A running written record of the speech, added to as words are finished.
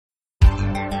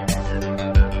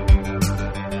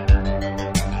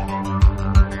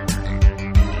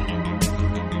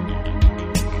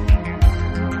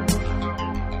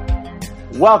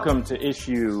Welcome to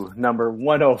issue number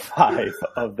 105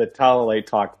 of the Tolerate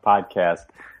Talk podcast.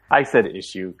 I said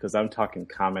issue because I'm talking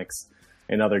comics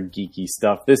and other geeky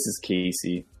stuff. This is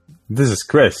Casey. This is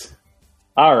Chris.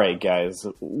 All right, guys.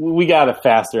 We got a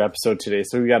faster episode today,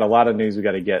 so we got a lot of news we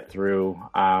got to get through.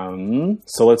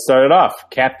 So let's start it off.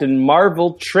 Captain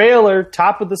Marvel trailer,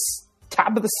 top of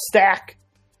the stack.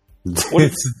 That's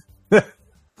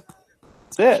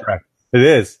it. It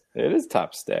is. It is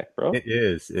top stack, bro. It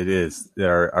is.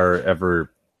 Our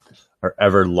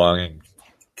ever longing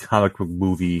comic book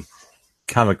movie,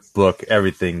 comic book,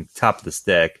 everything, top of the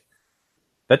stack.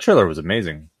 That trailer was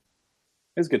amazing.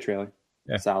 It was a good trailer.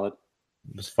 Yeah. Solid.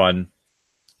 It was fun.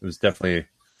 It was definitely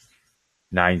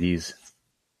 90s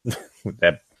with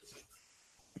that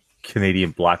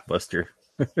Canadian blockbuster.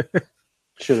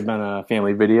 Should have been a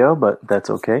family video, but that's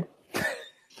okay.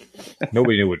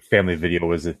 Nobody knew what family video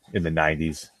was in the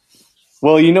 90s.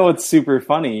 Well, you know what's super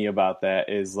funny about that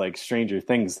is like Stranger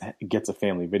Things gets a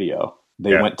family video.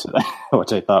 They went to that,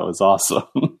 which I thought was awesome.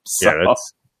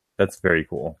 That's very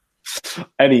cool.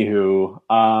 Anywho,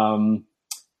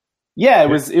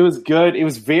 it was good. It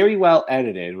was very well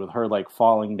edited with her like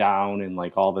falling down and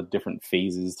like all the different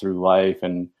phases through life,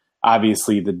 and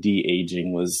obviously the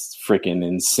de-aging was freaking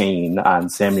insane on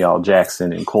Samuel L.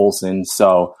 Jackson and Coulson.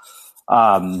 So,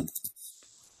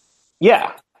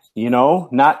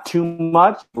 not too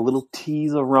much. A little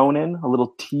tease of Ronin, a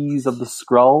little tease of the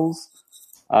Skrulls.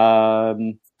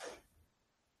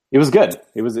 It was good.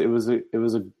 It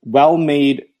was a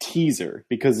well-made teaser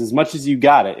because as much as you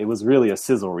got it, it was really a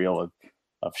sizzle reel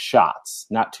of shots.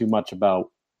 Not too much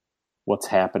about what's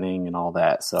happening and all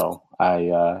that. So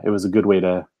it was a good way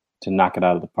to knock it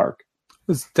out of the park.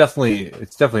 It's definitely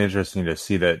interesting to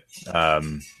see that.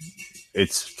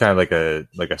 It's kind of like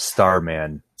a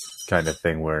Starman kind of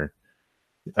thing where,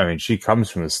 I mean, she comes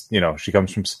from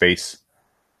space,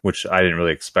 which I didn't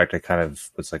really expect. I kind of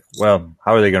was like, well,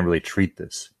 how are they going to really treat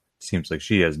this? Seems like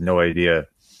she has no idea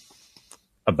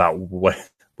about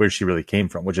where she really came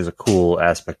from, which is a cool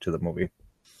aspect to the movie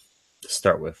to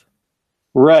start with.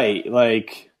 Right.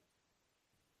 Like,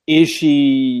 is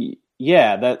she,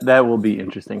 that will be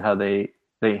interesting how they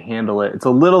handle it. It's a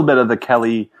little bit of the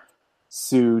Kelly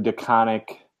Sue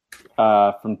DeConnick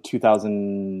from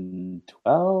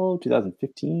 2012,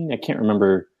 2015. I can't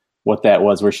remember what that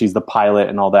was, where she's the pilot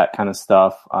and all that kind of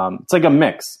stuff. It's like a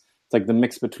mix. It's like the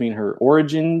mix between her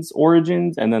origins,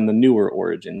 and then the newer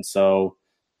origins. So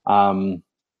I'm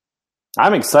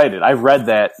excited. I've read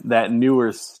that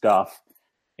newer stuff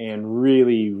and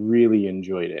really, really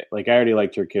enjoyed it. Like, I already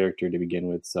liked her character to begin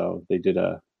with, so it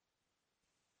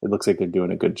looks like they're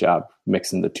doing a good job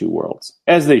mixing the two worlds,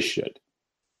 as they should.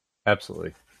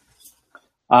 Absolutely.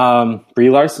 Brie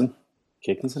Larson,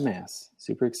 kicking some ass.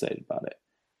 Super excited about it.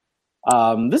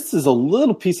 This is a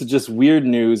little piece of just weird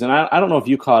news, and I don't know if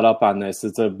you caught up on this.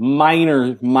 It's a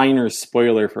minor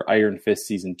spoiler for Iron Fist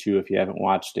Season 2 if you haven't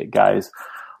watched it, guys.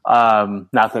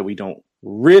 Not that we don't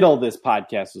riddle this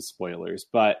podcast with spoilers,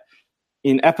 but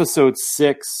in episode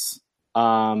 6,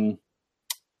 the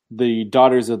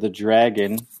Daughters of the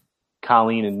Dragon,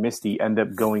 Colleen and Misty, end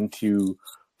up going to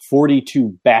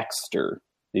 42 Baxter.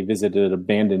 They visited an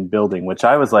abandoned building, which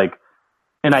I was like,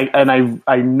 and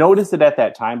I noticed it at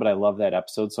that time, but I love that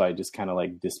episode, so I just kind of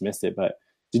like dismissed it. But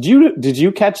did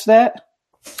you catch that?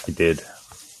 I did.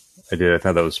 I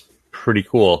thought that was pretty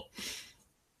cool.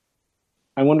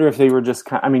 I wonder if they were just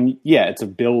it's a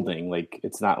building, like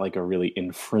it's not like a really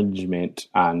infringement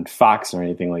on Fox or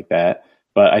anything like that.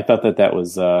 But I thought that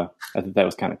was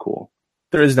kind of cool.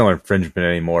 There is no infringement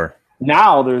anymore.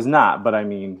 Now there's not, but I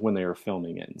mean, when they were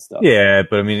filming it and stuff. Yeah,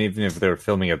 but I mean, even if they were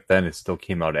filming it then, it still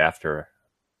came out after.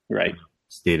 Right.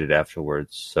 Stated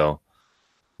afterwards. So,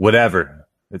 whatever.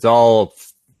 It's all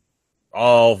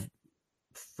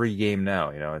free game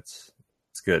now. It's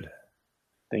good.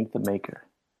 Thank the maker.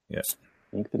 Yeah.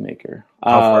 Thank the maker.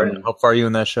 How far are you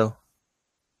in that show?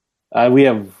 We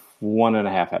have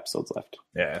 1.5 episodes left.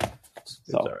 Yeah. It's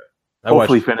so all right.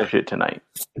 Hopefully finish it tonight.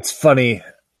 It's funny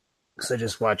because I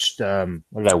just watched. What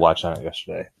did I watch on it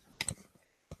yesterday?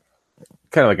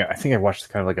 Kind of like I think I watched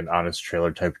kind of like an honest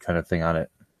trailer type kind of thing on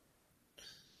it.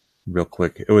 Real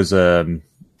quick, it was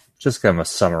just kind of a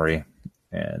summary,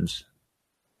 and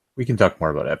we can talk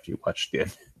more about it after you watch the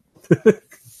end.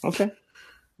 Okay.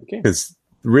 Because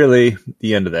really,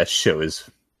 the end of that show is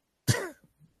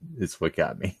what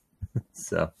got me.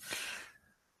 So,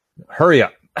 hurry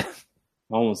up.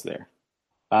 Almost there.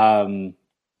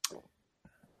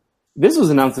 This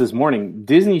was announced this morning.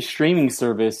 Disney streaming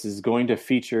service is going to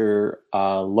feature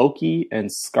Loki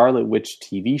and Scarlet Witch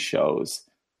TV shows.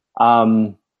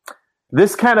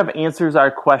 This kind of answers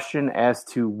our question as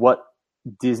to what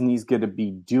Disney's going to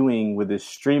be doing with this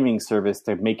streaming service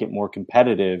to make it more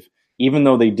competitive. Even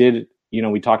though they did,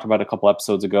 we talked about a couple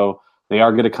episodes ago, they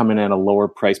are going to come in at a lower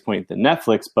price point than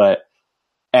Netflix. But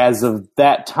as of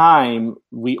that time,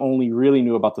 we only really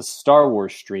knew about the Star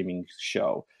Wars streaming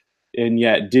show. And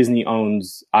yet Disney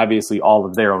owns, obviously, all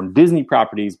of their own Disney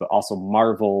properties, but also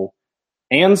Marvel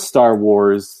and Star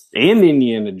Wars and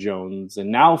Indiana Jones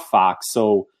and now Fox.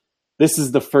 So this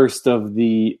is the first of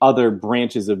the other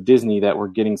branches of Disney that we're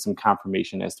getting some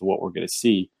confirmation as to what we're going to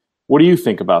see. What do you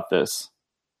think about this?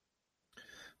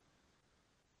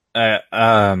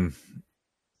 Okay.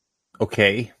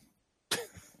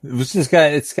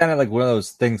 It's kind of like one of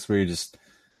those things where you just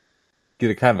get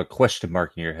a kind of a question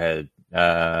mark in your head.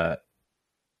 I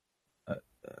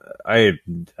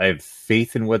have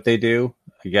faith in what they do,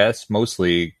 I guess,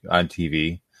 mostly on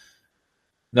TV.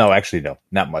 No, actually, no,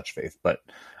 not much faith, but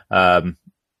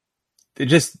it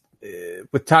just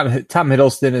with Tom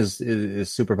Hiddleston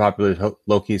is super popular with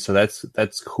Loki, so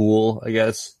that's cool, I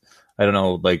guess. I don't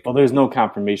know, like, well, there's no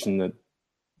confirmation that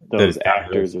those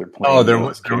actors are playing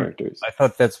those characters. I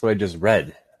thought that's what I just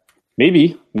read.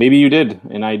 Maybe you did,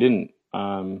 and I didn't.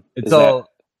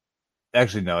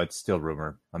 Actually, no, it's still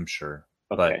rumor, I'm sure.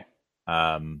 Okay.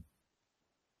 But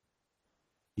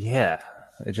yeah,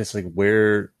 it's just like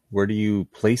where do you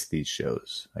place these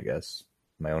shows? I guess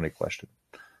my only question.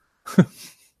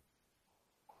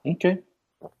 Okay.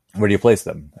 Where do you place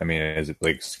them? I mean, is it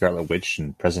like Scarlet Witch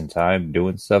in present time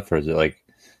doing stuff, or is it like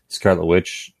Scarlet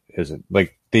Witch? Is it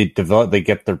like they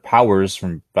get their powers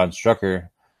from Von Strucker,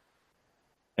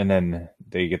 and then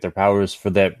they get their powers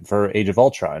for Age of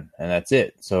Ultron, and that's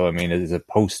it. So I mean, is it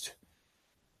post?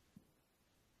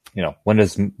 When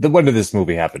did this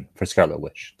movie happen for Scarlet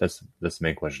Witch? That's the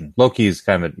main question. Loki is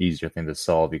kind of an easier thing to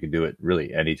solve. You can do it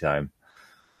really anytime.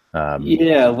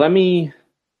 Yeah, let me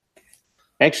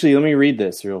read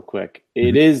this real quick.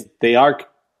 Mm-hmm. They are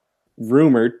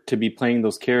rumored to be playing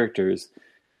those characters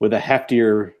with a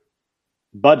heftier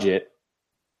budget.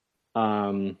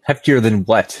 Heftier than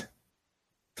what?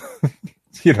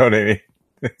 You know what I mean?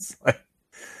 It's like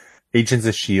Agents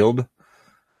of S.H.I.E.L.D.,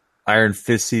 Iron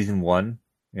Fist Season 1.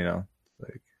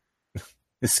 Like,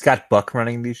 is Scott Buck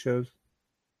running these shows?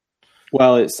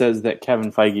 Well, it says that Kevin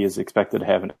Feige is expected to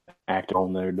have an actor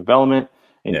in their development,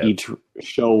 and each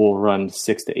show will run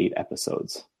 6 to 8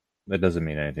 episodes. That doesn't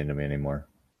mean anything to me anymore.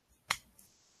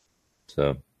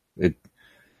 So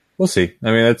we'll see.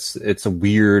 I mean, it's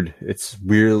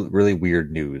really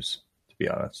weird news, to be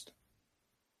honest.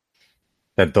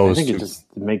 That those I think it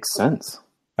just makes sense.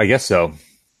 I guess so.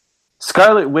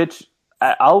 Scarlet Witch,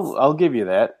 I'll give you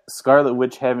that. Scarlet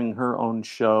Witch having her own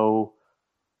show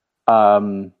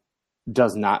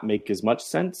does not make as much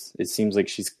sense. It seems like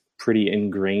she's pretty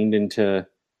ingrained into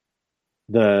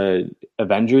the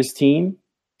Avengers team.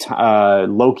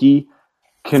 Loki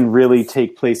can really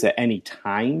take place at any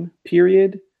time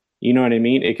period. You know what I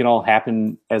mean? It can all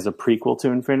happen as a prequel to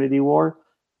Infinity War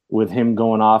with him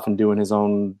going off and doing his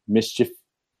own mischief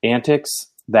antics.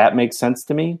 That makes sense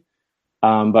to me.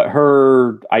 But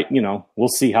we'll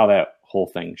see how that whole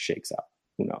thing shakes out.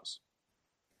 Who knows?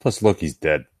 Plus Loki's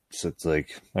dead. So it's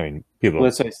like, I mean, people. Well,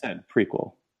 that's what I said,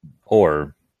 prequel.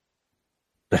 Or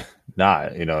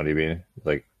not, you know what I mean?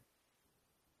 Like,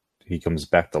 he comes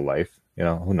back to life,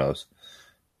 who knows?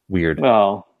 Weird.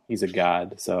 Well, he's a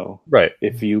god, so right.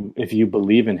 If you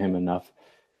believe in him enough,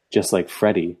 just like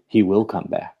Freddy, he will come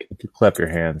back. You clap your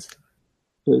hands.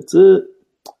 That's it.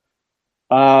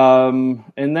 And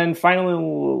then finally, a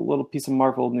little piece of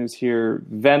Marvel news here.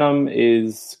 Venom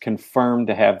is confirmed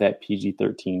to have that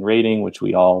PG-13 rating, which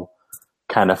we all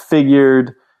kind of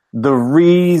figured. The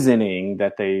reasoning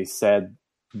that they said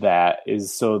that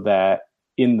is so that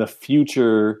in the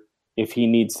future, if he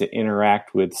needs to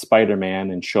interact with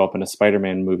Spider-Man and show up in a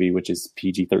Spider-Man movie, which is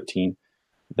PG-13,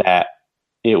 that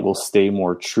it will stay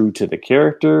more true to the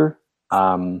character.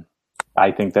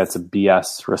 I think that's a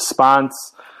BS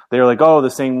response. They're like, oh, the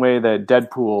same way that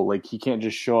Deadpool, like, he can't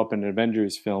just show up in an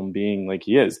Avengers film being like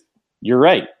he is. You're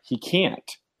right. He can't.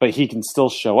 But he can still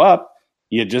show up.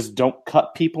 You just don't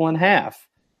cut people in half.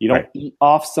 You don't eat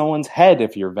off someone's head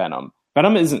if you're Venom.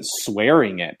 Venom isn't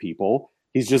swearing at people.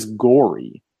 He's just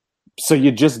gory. So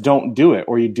you just don't do it,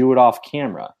 or you do it off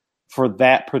camera for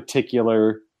that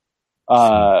particular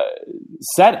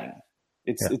setting.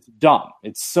 It's dumb.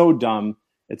 It's so dumb.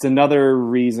 It's another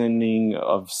reasoning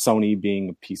of Sony being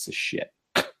a piece of shit.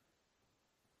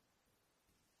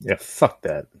 Yeah, fuck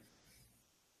that.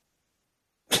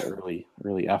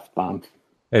 Really F-bomb.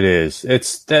 It is.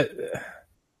 It's that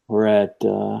we're at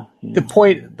the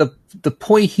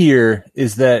point here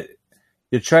is that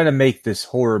you're trying to make this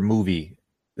horror movie,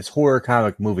 this horror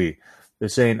comic movie. They're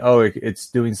saying, oh, it's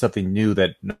doing something new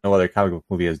that no other comic book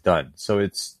movie has done. So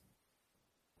it's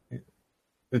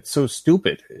so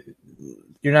stupid.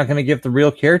 You're not going to give the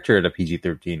real character at a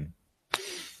PG-13.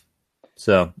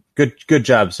 So good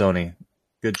job, Sony.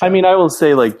 Good job. I mean, I will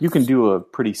say, like, you can do a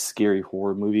pretty scary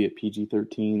horror movie at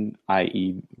PG-13,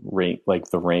 i.e., Ring, like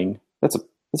The Ring. That's a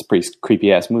pretty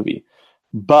creepy ass movie,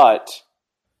 but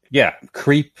yeah,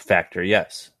 creep factor.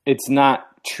 Yes, it's not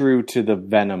true to the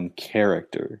Venom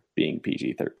character being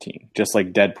PG-13. Just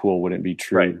like Deadpool wouldn't be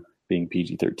true being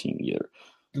PG-13 either.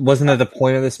 Wasn't that the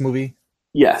point of this movie?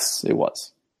 Yes, it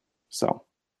was. So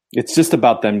it's just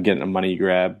about them getting a money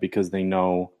grab because they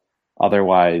know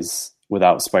otherwise,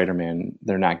 without Spider-Man,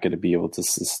 they're not going to be able to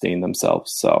sustain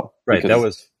themselves. So right,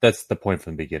 that's the point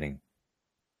from the beginning.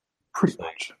 Pretty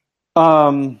much.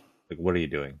 Like, what are you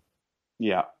doing?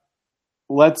 Yeah.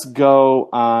 Let's go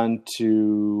on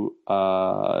to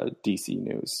DC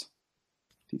news.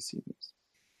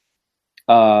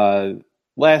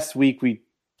 Last week we,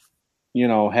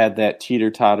 had that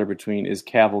teeter-totter between is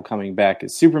Cavill coming back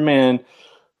as Superman.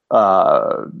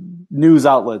 News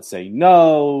outlets say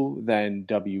no, then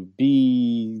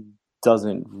WB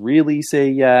doesn't really say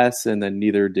yes, and then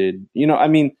neither did,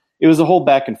 it was a whole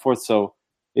back and forth. So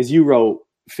as you wrote,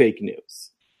 fake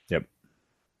news. Yep.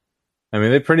 I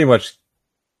mean, they pretty much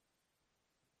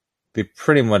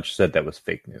said that was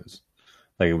fake news.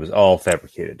 Like, it was all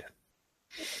fabricated.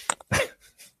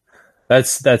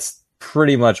 That's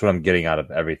pretty much what I'm getting out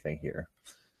of everything here,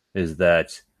 is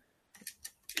that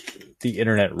the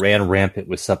internet ran rampant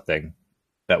with something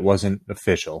that wasn't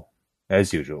official,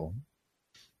 as usual.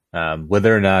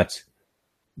 Whether or not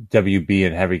WB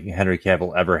and Henry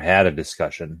Cavill ever had a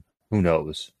discussion, who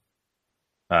knows?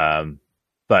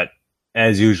 But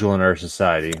as usual in our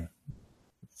society,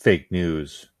 fake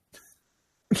news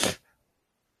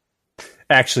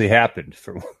actually happened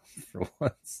for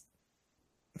once.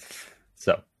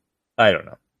 So, I don't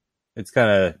know. It's kind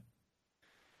of...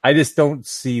 I just don't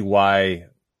see why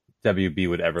WB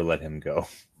would ever let him go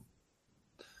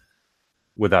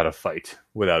without a fight,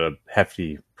 without a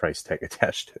hefty price tag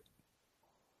attached to it.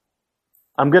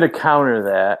 I'm going to counter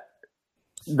that,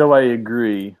 though I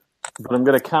agree, but I'm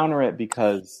going to counter it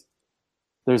because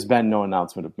there's been no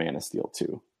announcement of Man of Steel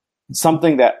 2.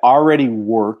 Something that already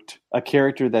worked, a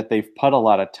character that they've put a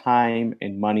lot of time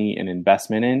and money and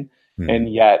investment in,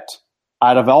 and yet,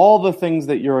 out of all the things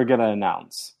that you're going to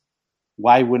announce,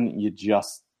 why wouldn't you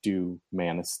just do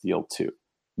Man of Steel 2?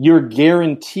 You're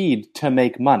guaranteed to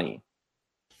make money,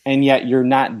 and yet you're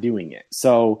not doing it.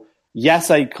 So, yes,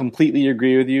 I completely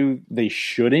agree with you. They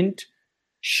shouldn't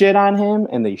shit on him,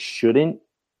 and they shouldn't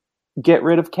get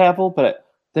rid of Cavill, but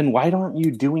then why aren't you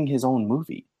doing his own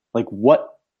movie? Like,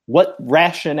 what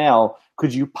rationale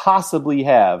could you possibly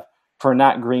have for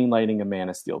not greenlighting a Man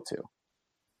of Steel 2?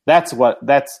 That's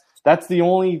the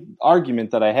only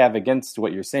argument that I have against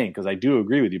what you're saying, because I do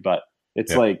agree with you, but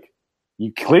it's like,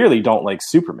 you clearly don't like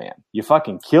Superman. You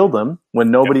fucking killed him when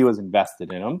nobody was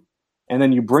invested in him, and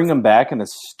then you bring him back in a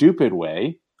stupid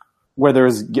way where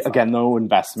there's, again, no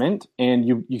investment, and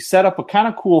you set up a kind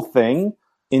of cool thing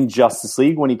in Justice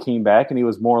League when he came back, and he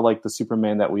was more like the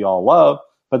Superman that we all love,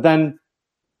 but then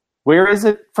where is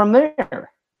it from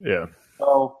there? Yeah.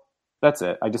 So that's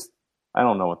it. I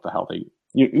don't know what the hell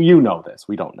you know this.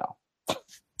 We don't know.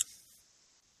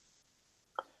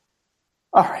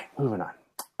 All right, moving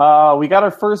on. We got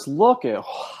our first look at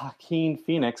Joaquin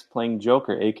Phoenix playing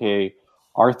Joker, a.k.a.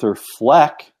 Arthur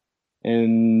Fleck.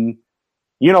 And,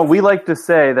 we like to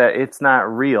say that it's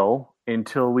not real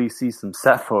until we see some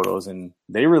set photos. And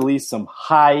they released some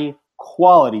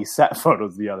high-quality set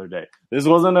photos the other day. This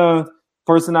wasn't a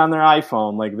person on their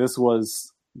iPhone. Like, this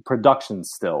was production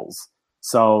stills.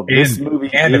 So this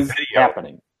movie is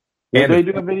happening. Did they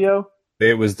do a video?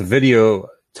 It was the video.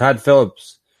 Todd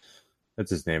Phillips,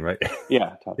 that's his name, right?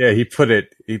 Yeah. Yeah, he put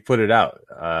it out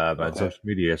on social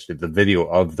media yesterday. The video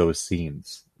of those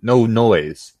scenes. No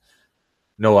noise,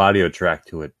 no audio track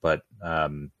to it, but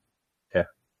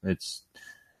it's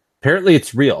apparently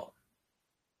it's real.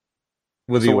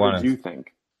 What did you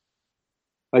think?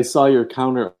 I saw your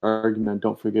counter argument.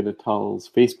 Don't forget to tell's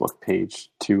Facebook page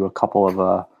to a couple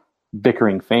of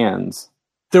bickering fans.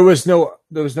 There was no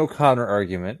counter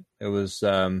argument. It was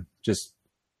just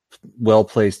well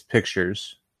placed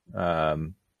pictures,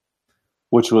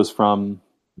 which was from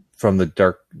the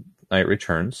Dark Knight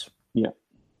Returns. Yeah.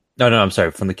 No, I'm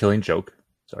sorry. From The Killing Joke.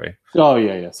 Sorry. Oh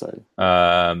yeah. Sorry.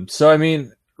 So I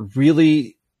mean,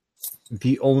 really,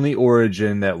 the only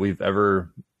origin that we've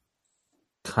ever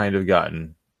kind of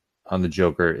gotten on the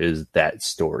Joker is that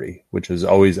story, which is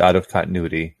always out of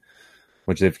continuity,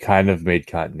 which they've kind of made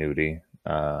continuity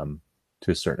to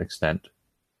a certain extent.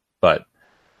 But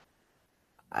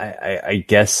I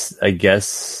guess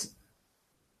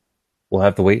we'll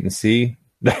have to wait and see.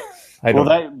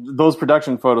 Those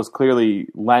production photos clearly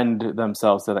lend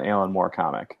themselves to the Alan Moore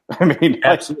comic. I mean,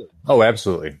 absolutely. Oh,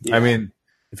 absolutely. Yeah. I mean,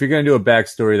 if you're going to do a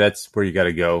backstory, that's where you got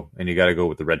to go, and you got to go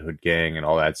with the Red Hood gang and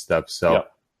all that stuff. So,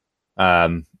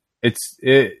 it's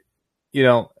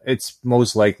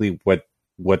most likely what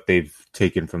they've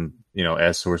taken from,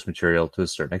 as source material to a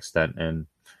certain extent. And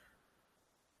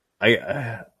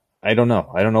I don't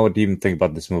know. I don't know what to even think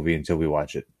about this movie until we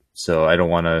watch it. So I don't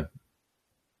want to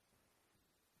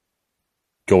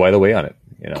go either way on it.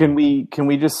 Can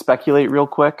we just speculate real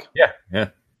quick? Yeah.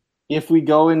 If we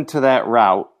go into that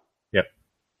route, yep.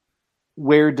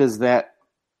 Where does that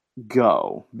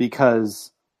go?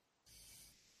 Because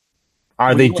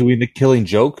are they doing the Killing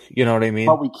Joke? You know what I mean?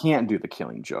 But we can't do the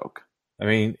Killing Joke. I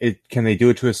mean, can they do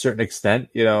it to a certain extent?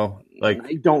 I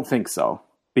don't think so,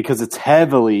 because it's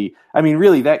heavily. I mean,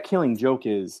 really, that Killing Joke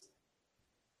it's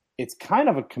kind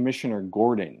of a Commissioner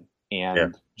Gordon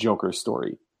and Joker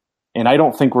story. And I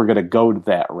don't think we're going to go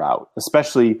that route,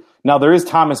 especially now. There is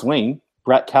Thomas Wayne.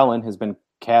 Brett Kellen has been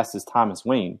cast as Thomas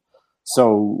Wayne.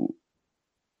 So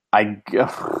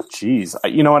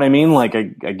you know what I mean? Like,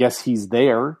 I guess he's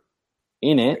there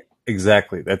in it.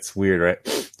 Exactly. That's weird,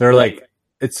 right? They're like,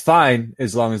 it's fine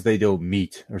as long as they don't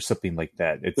meet or something like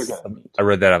that. I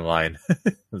read that online.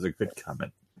 It was a good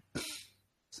comment.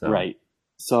 So. Right.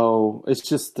 So it's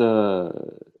just,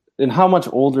 and how much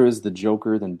older is the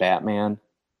Joker than Batman?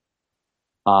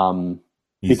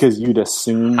 Because you'd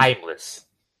assume timeless.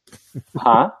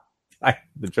 Huh?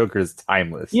 The Joker is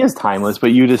timeless. He is timeless,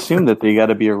 but you'd assume that they got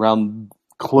to be around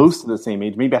close to the same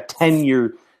age, maybe a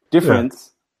 10-year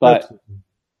difference. Yeah. But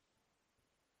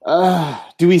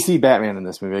do we see Batman in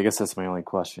this movie? I guess that's my only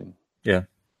question. Yeah,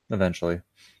 eventually.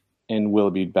 And will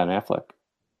it be Ben Affleck?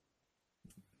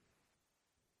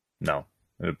 No,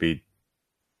 it'll be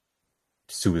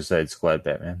Suicide Squad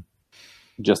Batman.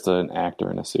 Just an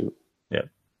actor in a suit. Yeah.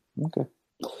 Okay.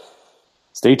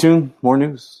 Stay tuned. More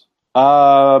news.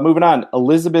 Moving on.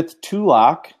 Elizabeth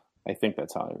Tulloch. I think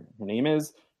that's how her name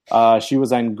is. She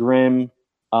was on Grimm.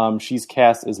 She's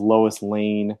cast as Lois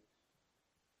Lane.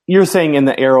 You're saying in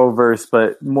the Arrowverse,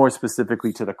 but more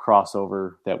specifically to the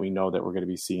crossover that we know that we're going to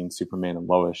be seeing Superman and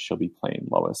Lois. She'll be playing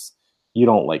Lois. You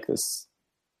don't like this.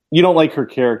 You don't like her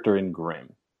character in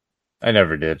Grimm. I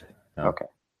never did. No. Okay.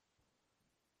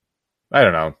 I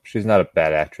don't know. She's not a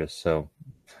bad actress, so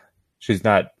she's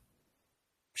not.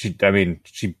 She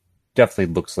definitely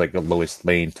looks like a Lois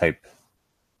Lane type.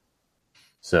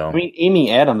 So I mean, Amy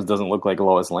Adams doesn't look like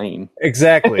Lois Lane.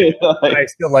 Exactly. But I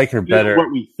still like her better.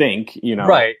 What we think,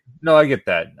 Right. No, I get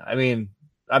that. I mean,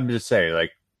 I'm just saying,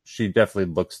 like, she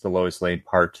definitely looks the Lois Lane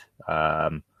part.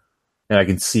 And I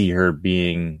can see her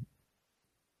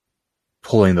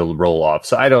pulling the role off.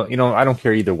 So I don't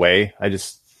care either way. I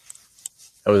was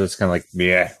just kind of like,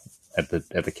 yeah, at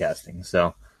the casting.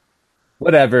 So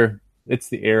whatever. It's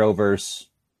the Arrowverse.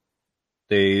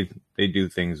 They do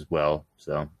things well.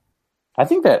 So I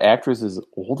think that actress is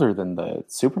older than the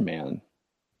Superman.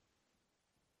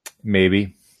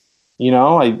 Maybe.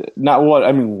 Whatever.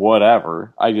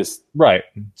 I just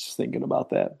thinking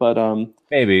about that. But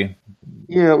maybe.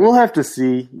 Yeah, we'll have to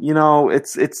see.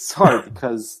 It's hard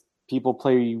because people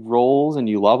play roles and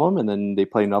you love them, and then they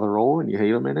play another role and you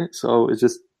hate them in it. So it's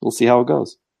just, we'll see how it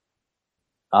goes.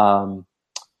 And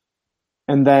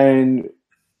then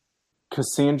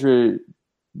Cassandra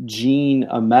Jean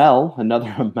Amell, another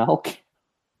Amell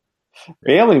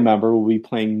family member, will be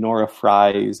playing Nora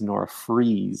Freeze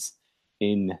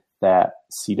in that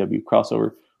CW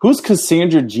crossover. Who's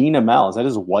Cassandra Jean Amell? Is that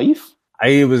his wife?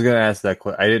 I was going to ask that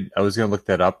question. I was going to look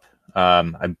that up.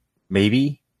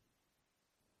 Maybe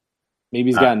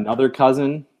he's got another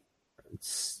cousin.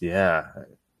 Yeah.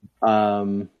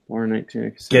 Or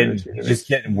 19. Just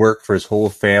getting work for his whole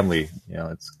family.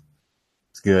 It's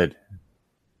good.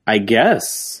 I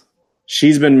guess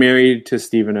she's been married to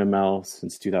Stephen Amell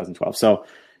since 2012. So,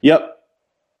 yep.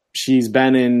 She's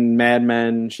been in Mad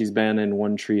Men. She's been in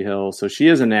One Tree Hill. So she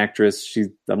is an actress.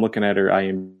 I'm looking at her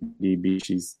IMDb.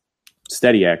 She's a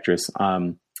steady actress.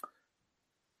 So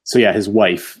yeah, his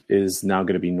wife is now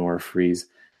going to be Nora Freeze.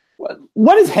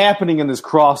 What is happening in this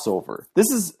crossover?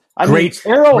 This is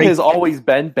Arrow has always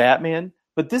been Batman,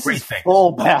 but this is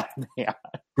full Batman.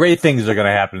 Great things are going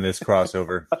to happen in this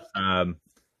crossover.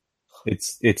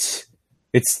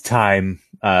 It's time.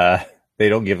 They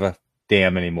don't give a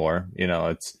damn anymore.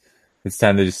 It's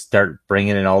time to just start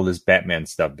bringing in all this Batman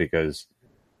stuff, because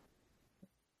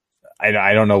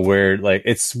I don't know where. Like,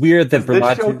 it's weird that Does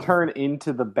this show turn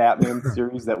into the Batman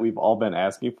series that we've all been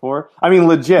asking for? I mean,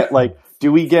 legit. Like,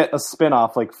 do we get a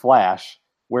spinoff like Flash,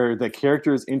 where the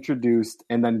character is introduced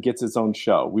and then gets its own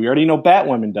show? We already know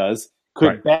Batwoman does.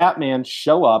 Could Batman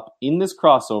show up in this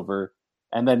crossover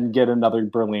and then get another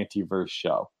Berlanti-verse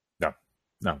show?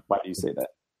 No. Why do you say that?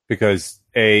 Because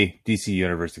DC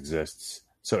Universe exists.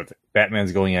 So if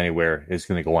Batman's going anywhere, it's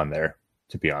going to go on there,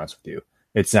 to be honest with you.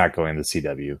 It's not going to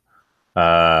CW.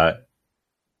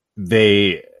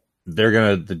 They're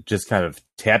going to just kind of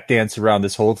tap dance around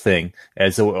this whole thing,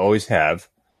 as they always have.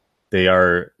 They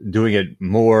are doing it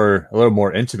a little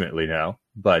more intimately now.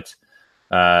 But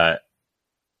like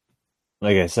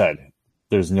I said,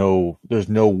 there's no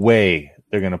way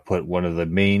they're going to put one of the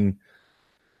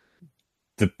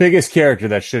biggest character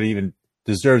that should even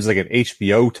deserves like an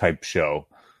HBO type show,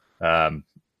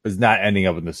 is not ending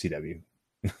up in the CW.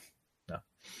 No.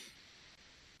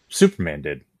 Superman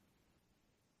did.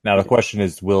 Now the question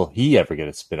is, will he ever get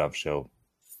a spin-off show?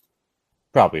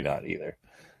 Probably not either.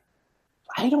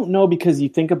 I don't know, because you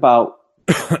think about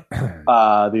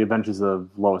the Adventures of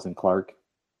Lois and Clark,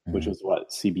 which was what,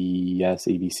 CBS,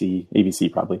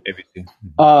 ABC probably.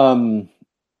 ABC.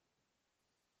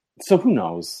 So who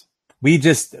knows? We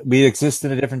exist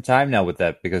in a different time now with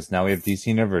that, because now we have DC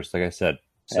Universe, like I said.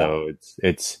 So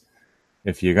it's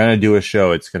if you're gonna do a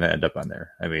show, it's gonna end up on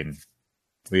there. I mean,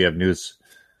 we have news.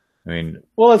 I mean,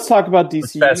 well, let's talk about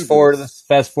DC. Fast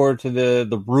forward to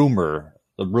the rumor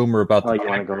about. Oh, you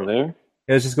want to go there?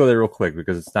 Yeah, let's just go there real quick,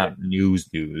 because it's not news.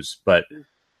 But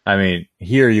I mean,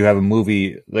 here you have a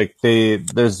movie like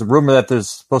there's a rumor that there's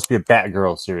supposed to be a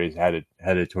Batgirl series headed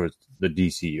towards the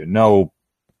DCU. No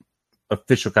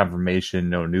official confirmation,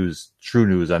 no true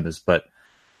news on this, but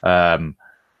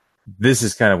this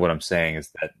is kind of what I'm saying,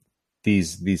 is that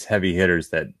these heavy hitters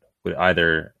that would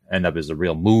either end up as a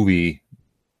real movie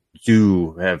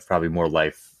do have probably more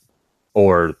life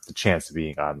or the chance of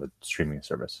being on the streaming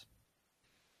service.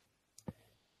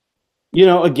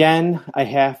 Again, I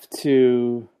have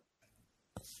to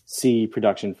see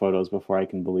production photos before I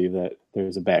can believe that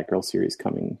there's a Batgirl series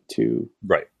coming to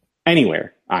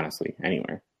anywhere, honestly,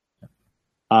 anywhere.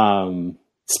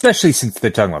 Especially since they're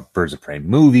talking about Birds of Prey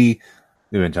movie,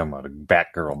 they've been talking about a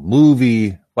Batgirl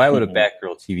movie. Why would a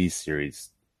Batgirl TV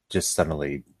series just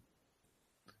suddenly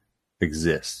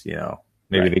exist?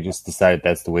 Maybe they just decided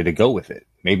that's the way to go with it.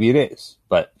 Maybe it is,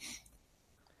 but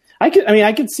I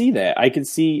could see that. I could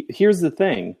see. Here's the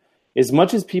thing: as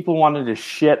much as people wanted to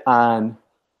shit on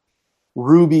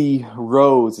Ruby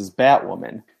Rose as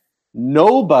Batwoman,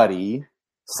 nobody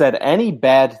said any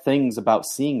bad things about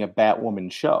seeing a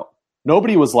Batwoman show.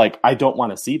 Nobody was like, I don't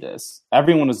want to see this.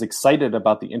 Everyone was excited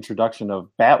about the introduction of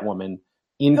Batwoman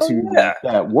into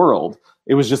that world.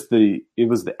 It was just the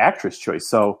actress choice.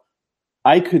 So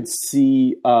I could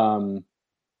see, I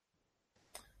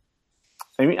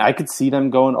could see them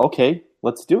going, okay,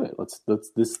 let's do it.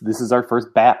 This is our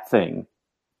first Bat thing.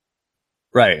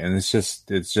 Right. And it's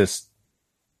just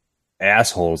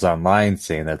assholes online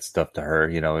saying that stuff to her.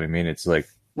 You know what I mean? It's like,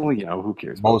 well, who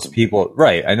cares? Most people,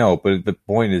 right? I know, but the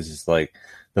point is like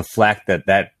the flack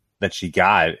that she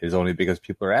got is only because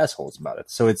people are assholes about it.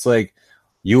 So it's like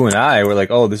you and I were like,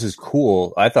 "Oh, this is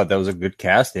cool." I thought that was a good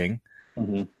casting,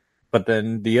 but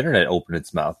then the internet opened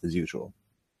its mouth as usual.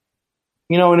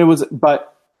 And it was,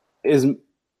 but as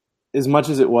much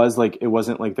as it was like, it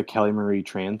wasn't like the Kelly Marie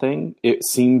Tran thing. It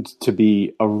seemed to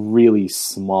be a really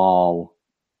small,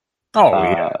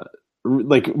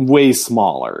 like way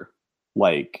smaller.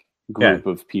 Like group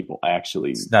of people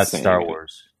actually. It's not Star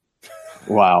Wars.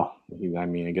 Wow. I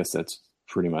mean, I guess that's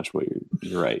pretty much what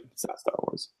you're right. It's not Star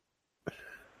Wars.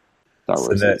 Star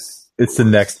Wars it's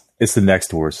the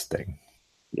next worst thing.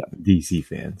 Yeah. DC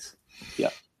fans. Yeah.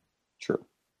 True.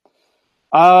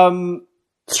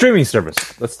 Streaming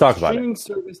service. Let's talk about it. Streaming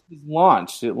service is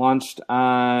launched. It launched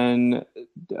on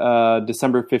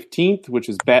December 15th, which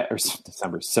is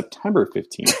September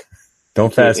 15th.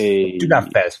 Do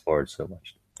not fast forward so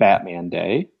much. Batman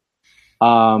Day.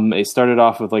 It started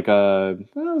off with like it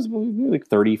was like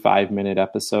 35-minute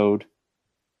episode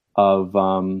of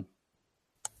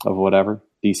whatever,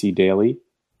 DC Daily.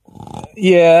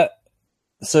 Yeah.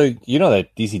 So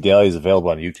that DC Daily is available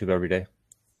on YouTube every day.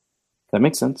 That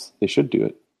makes sense. They should do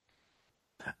it.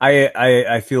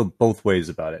 I feel both ways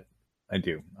about it. I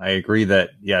do. I agree that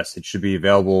yes, it should be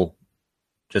available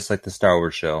just like the Star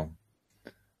Wars show.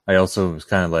 I also was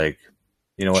kind of like,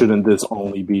 shouldn't this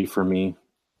only be for me?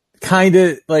 Kind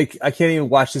of like I can't even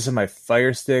watch this on my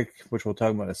Fire Stick, which we'll talk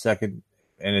about in a second,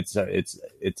 and it's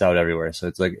out everywhere. So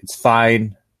it's like it's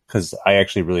fine, because I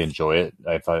actually really enjoy it.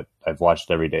 I've watched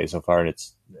it every day so far, and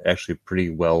it's actually pretty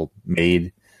well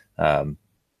made. And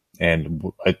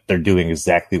they're doing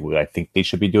exactly what I think they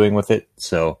should be doing with it.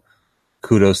 So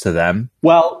kudos to them.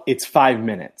 Well, it's 5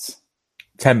 minutes.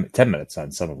 10 minutes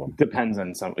on some of them. Depends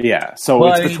on some. Yeah. So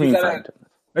it's between 5 minutes.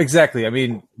 Exactly. I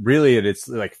mean, really, it's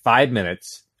like 5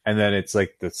 minutes, and then it's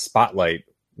like the spotlight,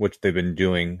 which they've been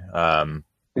doing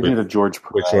with George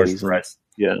Perez.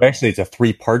 Yeah. Actually, it's a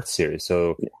 3-part series.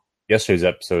 So yesterday's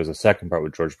episode is the second part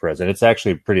with George Perez, and it's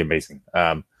actually pretty amazing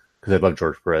because I love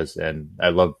George Perez, and I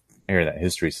love hearing that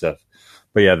history stuff.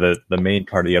 But yeah, the main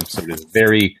part of the episode is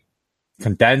very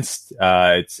condensed.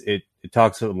 It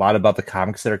talks a lot about the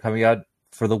comics that are coming out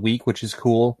for the week, which is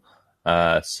cool.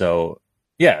 So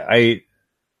yeah,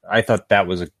 I thought that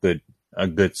was a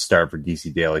good start for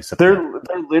DC Daily. They're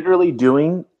literally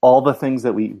doing all the things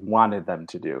that we wanted them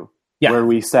to do. Yeah. Where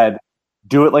we said,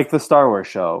 do it like the Star Wars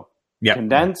show. Yeah.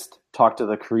 Condensed, talk to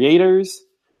the creators,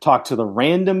 talk to the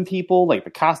random people, like the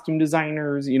costume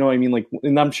designers, you know what I mean? Like,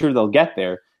 and I'm sure they'll get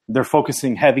there. They're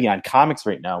focusing heavy on comics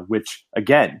right now, which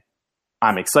again,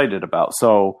 I'm excited about.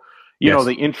 So, you know,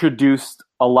 they introduced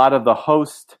a lot of the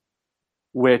host,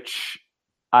 which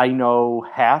I know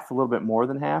a little bit more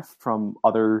than half from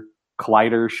other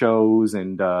Collider shows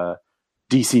and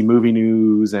DC movie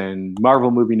news and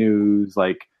Marvel movie news.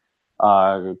 Like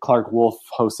Clark Wolf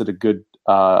hosted a good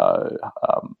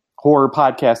horror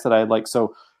podcast that I like.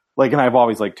 So, like, and I've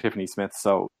always liked Tiffany Smith.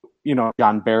 So, you know,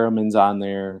 John Barrowman's on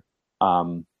there.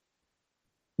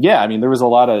 Yeah, I mean, there was a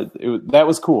lot of that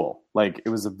was cool. Like, it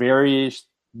was a very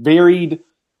varied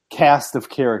cast of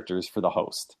characters for the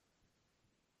host.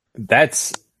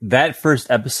 That first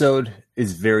episode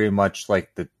is very much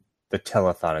like the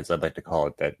telethon, as I'd like to call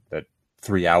it, that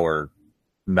 3-hour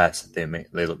mess that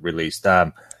they released.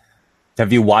 Have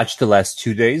you watched the last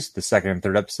 2 days, the second and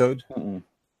third episode? Mm-mm.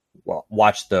 Well,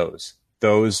 watch those.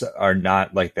 Those are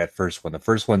not like that first one. The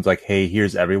first one's like, hey,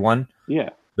 here's everyone. Yeah.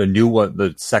 The new one,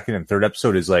 the second and third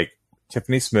episode is like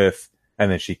Tiffany Smith,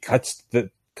 and then she cuts to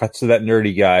that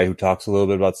nerdy guy who talks a little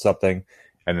bit about something,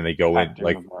 and then they go in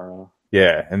like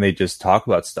and they just talk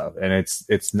about stuff, and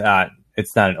it's not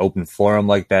an open forum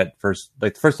like that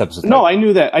the first episode. No, I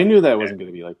knew that wasn't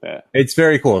going to be like that. It's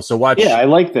very cool. So watch. Yeah, I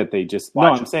like that they just. No,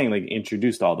 I'm saying like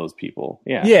introduced all those people.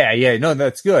 Yeah. Yeah. No,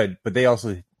 that's good. But they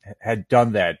also had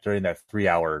done that during that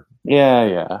 3-hour.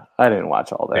 Yeah. I didn't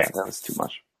watch all that. Yeah. That was too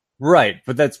much. Right,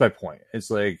 but that's my point.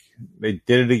 It's like they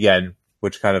did it again,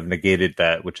 which kind of negated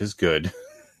that, which is good,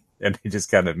 and they just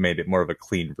kind of made it more of a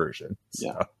clean version. So.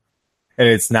 Yeah, and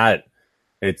it's not.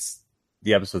 It's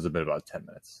the episodes have been about 10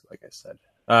 minutes, like I said.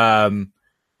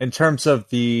 In terms of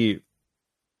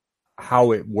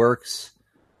how it works,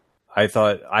 I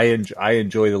thought I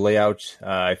enjoy the layout.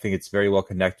 I think it's very well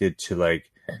connected to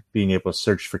like being able to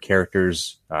search for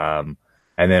characters, and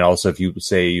then also if you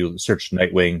say you search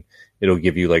Nightwing, it'll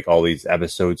give you like all these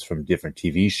episodes from different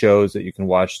TV shows that you can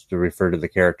watch to refer to the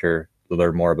character, to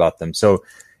learn more about them. So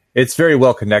it's very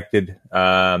well connected.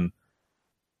 The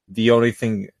only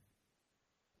thing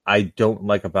I don't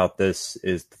like about this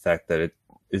is the fact that it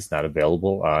is not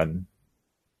available on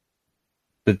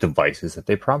the devices that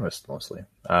they promised mostly.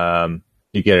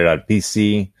 You get it on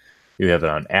PC, you have it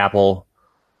on Apple,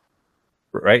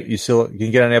 right? You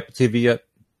can get it on Apple TV yet?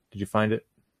 Did you find it?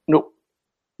 Nope.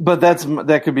 But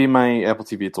that could be my Apple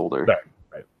TV. It's older.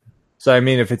 Right. So, I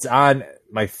mean, if it's on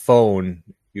my phone,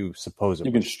 you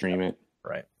can stream it.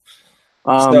 Right.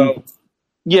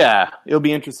 Yeah, it'll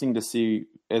be interesting to see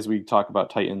as we talk about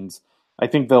Titans. I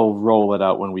think they'll roll it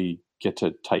out when we get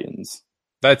to Titans.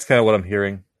 That's kind of what I'm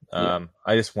hearing. I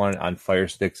just want it on Fire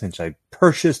Stick since I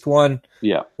purchased one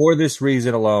for this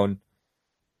reason alone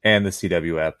and the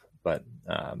CW app. But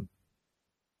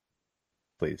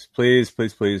please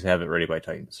have it ready by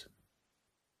Titans.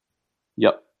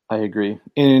 Yep, I agree.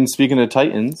 And speaking of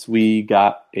Titans, we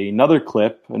got another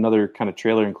kind of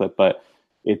trailer and clip, but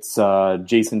it's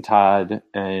Jason Todd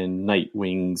and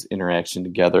Nightwing's interaction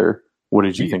together. What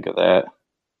did you think of that?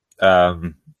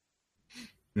 No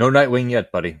Nightwing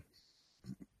yet, buddy.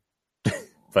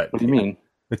 But what do you mean?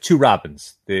 The two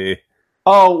Robins.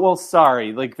 Oh, well,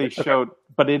 sorry. Like they showed,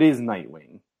 but it is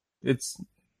Nightwing. It's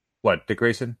what, Dick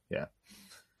Grayson? Yeah.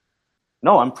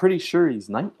 No, I'm pretty sure he's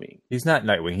Nightwing. He's not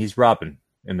Nightwing. He's Robin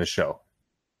in the show.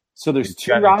 So there's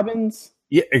two Robins?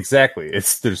 Yeah, exactly.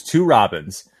 There's two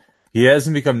Robins. He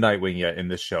hasn't become Nightwing yet in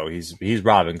this show. He's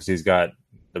Robin because he's got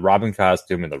the Robin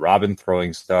costume and the Robin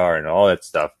throwing star and all that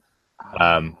stuff.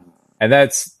 And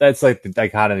that's like the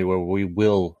dichotomy where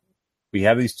we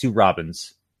have these two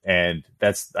Robins, and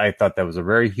I thought that was a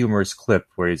very humorous clip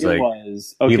where he's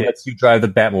he lets you drive the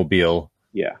Batmobile.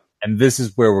 Yeah. And this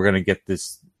is where we're going to get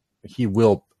this. He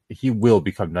will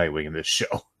become Nightwing in this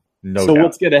show. No so doubt.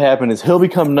 What's going to happen is he'll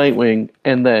become Nightwing,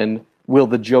 and then will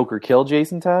the Joker kill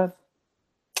Jason Todd?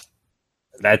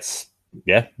 That's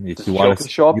If Does you want Joker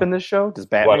show up in this show? Does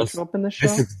Batman show up in this show?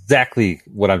 This is exactly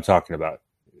what I'm talking about,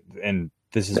 and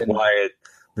this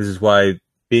is why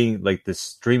being like the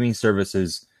streaming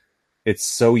services, it's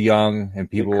so young, and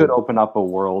people could open up a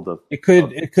world of it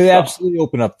could absolutely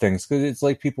open up things, because it's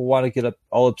like people want to get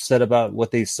all upset about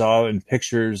what they saw in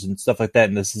pictures and stuff like that,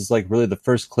 and this is like really the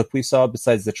first clip we saw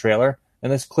besides the trailer,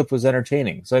 and this clip was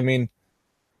entertaining. So I mean,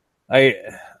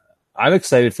 I'm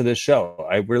excited for this show.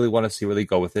 I really want to see where they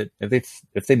go with it.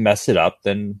 If they mess it up,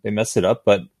 then they mess it up,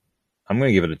 but I'm going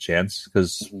to give it a chance,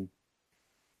 because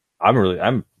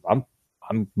I'm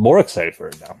more excited for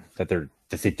it now that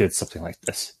they did something like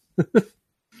this.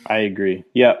 I agree.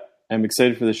 Yeah, I'm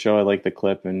excited for the show. I like the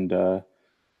clip, and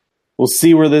we'll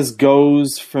see where this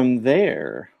goes from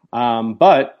there.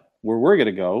 But where we're going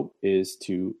to go is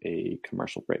to a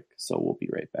commercial break. So we'll be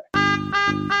right back.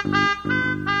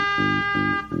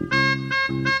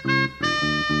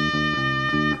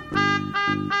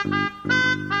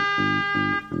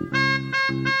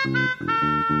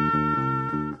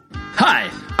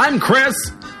 Hi, I'm Chris.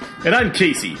 And I'm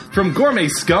Casey from Gourmet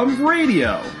Scum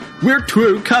Radio. We're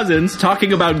two cousins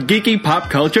talking about geeky pop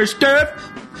culture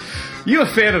stuff. You a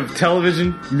fan of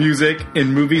television, music,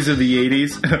 and movies of the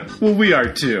 80s? Well, we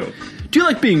are too. Do you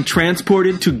like being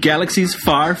transported to galaxies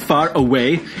far, far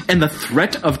away and the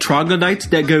threat of troglodytes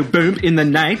that go boom in the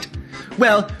night?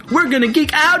 Well, we're gonna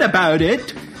geek out about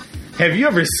it. Have you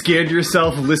ever scared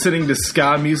yourself listening to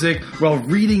ska music while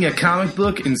reading a comic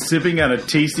book and sipping on a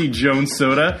tasty Jones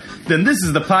soda? Then this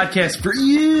is the podcast for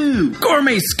you!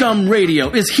 Gourmet Scum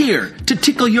Radio is here to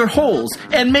tickle your holes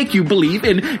and make you believe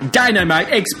in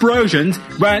dynamite explosions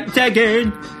once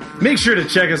again. Make sure to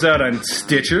check us out on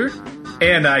Stitcher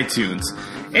and iTunes.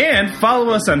 And follow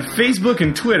us on Facebook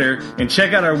and Twitter, and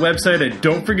check out our website at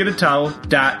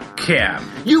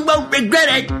don'tforgetatowel.com. You won't regret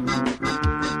it!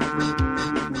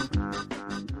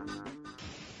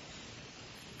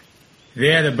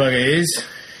 There the bugger is.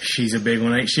 She's a big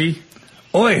one, ain't she?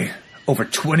 Oi! Over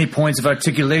 20 points of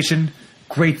articulation,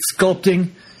 great sculpting,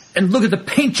 and look at the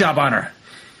paint job on her.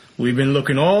 We've been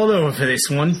looking all over for this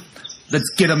one. Let's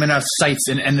get them in our sights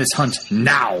and end this hunt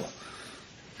now.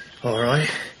 All right.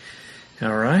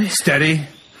 Steady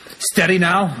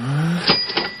now.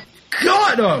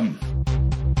 Got him!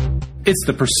 It's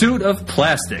the pursuit of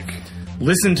plastic.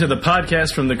 Listen to the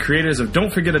podcast from the creators of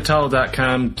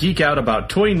Don'tForgetATowel.com. Geek out about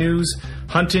toy news,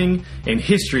 hunting, and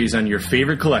histories on your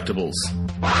favorite collectibles.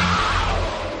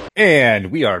 And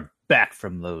we are back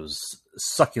from those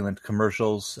succulent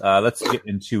commercials. Let's get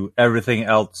into everything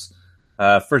else.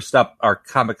 First up, our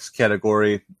comics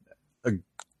category.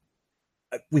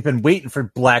 We've been waiting for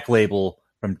Black Label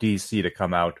from DC to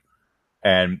come out,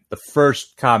 and the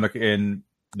first comic in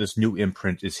this new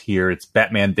imprint is here. It's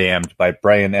Batman Damned by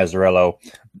Brian Azzarello,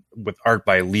 with art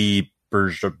by Lee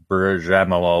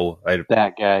Bergamot.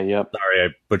 That guy, yep. Sorry, I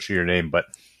butchered your name, but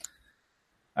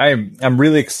I'm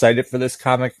really excited for this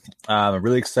comic. I'm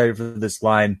really excited for this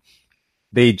line.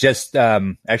 They just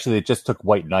they just took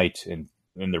White Knight and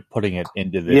they're putting it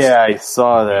into this. Yeah, I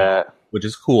saw that, which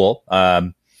is cool.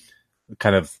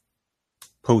 Kind of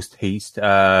post haste,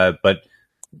 but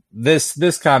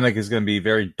this comic is going to be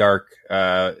very dark,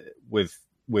 with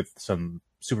some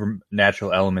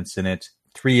supernatural elements in it.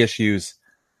 3 issues,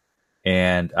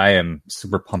 and I am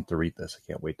super pumped to read this. I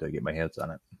can't wait to get my hands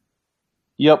on it.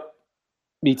 Yep,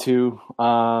 me too.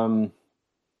 I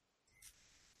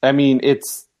mean,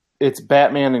 it's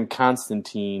Batman and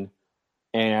Constantine,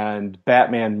 and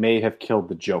Batman may have killed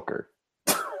the Joker.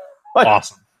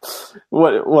 Awesome.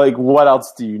 What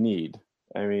else do you need?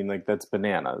 I mean, that's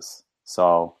bananas.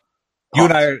 So you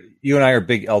and I are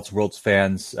big Elseworlds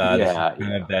fans. Yeah.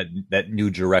 That new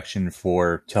direction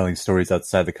for telling stories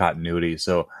outside the continuity.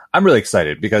 So I'm really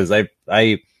excited because I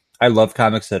love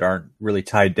comics that aren't really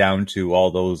tied down to all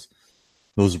those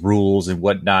rules and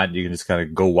whatnot. You can just kind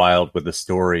of go wild with the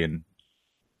story and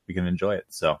we can enjoy it.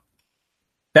 So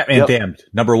Batman Damned,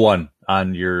 #1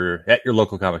 at your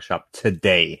local comic shop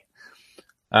today.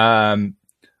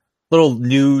 Little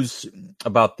news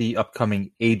about the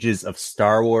upcoming Ages of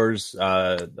Star Wars,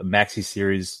 the maxi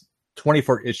series,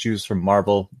 24 issues from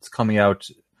Marvel. It's coming out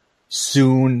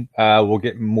soon. We'll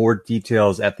get more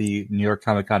details at the New York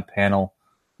Comic Con panel.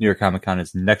 New York Comic Con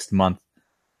is next month.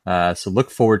 So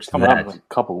look forward to coming that. Out in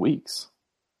a couple weeks.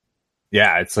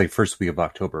 Yeah, it's like first week of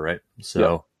October, right?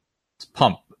 So It's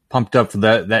pumped up for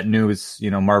that news.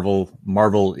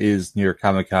 Marvel is New York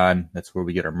Comic Con. That's where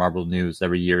we get our Marvel news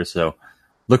every year. So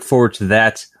look forward to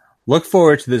that. Look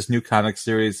forward to this new comic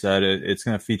series. It's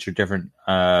going to feature different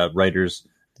writers.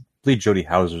 I believe Jody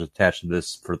Houser's attached to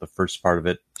this for the first part of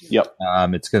it. Yep.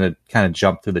 It's going to kind of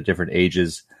jump through the different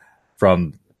ages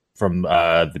from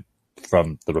the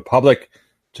Republic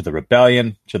to the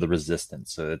Rebellion to the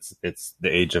Resistance. So it's the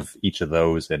age of each of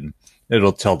those, and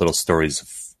it'll tell little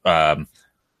stories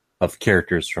of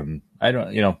characters from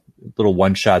little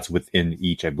one shots within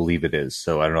each. I believe it is.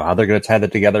 So I don't know how they're going to tie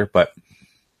that together, but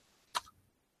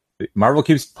Marvel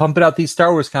keeps pumping out these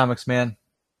Star Wars comics, man.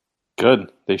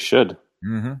 Good. They should.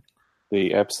 Mm-hmm.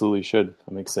 They absolutely should.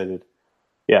 I'm excited.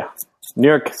 Yeah. New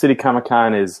York City Comic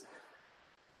Con is,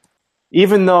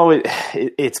 even though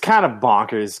it's kind of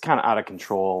bonkers, kind of out of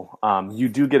control, you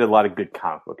do get a lot of good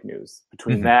comic book news.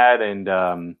 Between that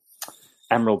and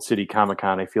Emerald City Comic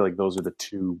Con, I feel like those are the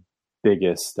two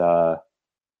biggest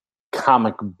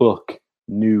comic book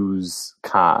news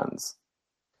cons.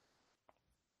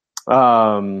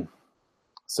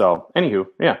 So, anywho,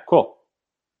 yeah, cool.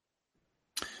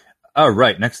 All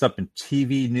right, next up in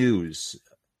TV news,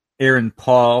 Aaron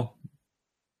Paul,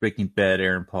 Breaking Bad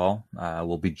Aaron Paul,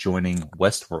 will be joining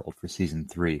Westworld for season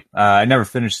 3. I never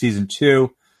finished season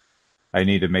 2. I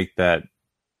need to make that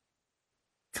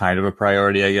kind of a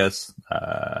priority, I guess.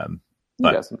 You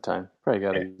got some time. Probably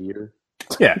got a year.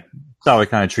 Yeah, that's how I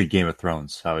kind of treat Game of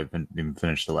Thrones. How I haven't even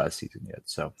finished the last season yet.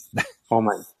 So, oh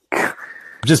my God.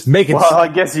 Just making. Well, I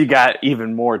guess you got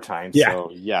even more time. Yeah. So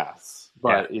yes,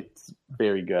 but it's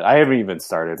very good. I haven't even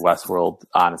started Westworld.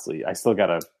 Honestly, I still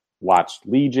gotta watch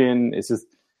Legion. It's just,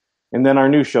 and then our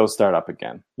new shows start up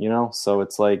again. So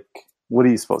it's like, what are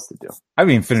you supposed to do? I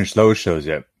haven't even finished those shows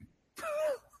yet.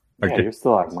 You're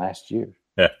still on last year.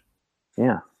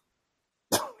 Yeah.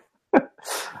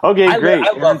 Okay, great.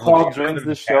 I love Paul joins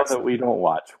the show that we don't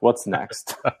watch. What's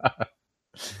next?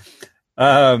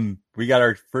 We got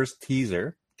our first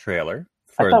teaser trailer.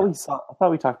 I thought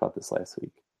we talked about this last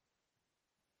week.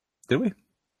 Did we? I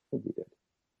think we did.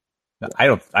 No,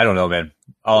 I don't know, man.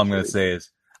 All I'm going to say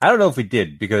is I don't know if we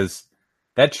did, because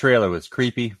that trailer was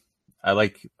creepy.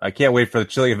 I can't wait for the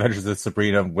Chilling Adventures of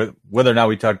Sabrina. Whether or not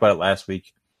we talked about it last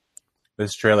week,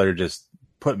 this trailer just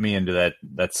put me into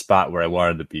that spot where I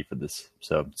wanted to be for this.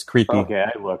 So it's creepy. Okay,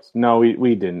 I looked. No,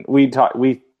 we didn't.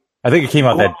 I think it came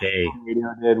out that day.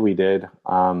 We did.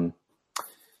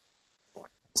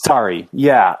 Sorry.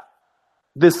 Yeah.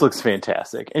 This looks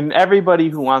fantastic. And everybody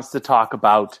who wants to talk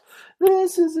about,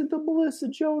 this isn't the Melissa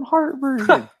Joan Hart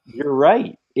version. You're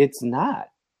right. It's not.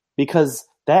 Because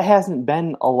that hasn't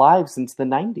been alive since the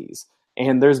 90s.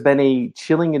 And there's been a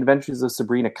Chilling Adventures of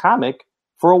Sabrina comic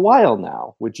for a while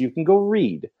now, which you can go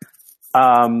read.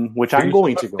 Which I'm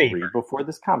going to go read before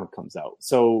this comic comes out.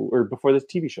 Or before this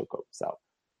TV show comes out.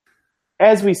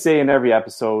 As we say in every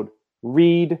episode,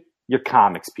 read your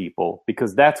comics, people,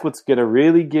 because that's what's going to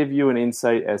really give you an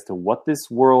insight as to what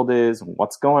this world is and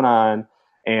what's going on.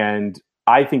 And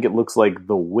I think it looks like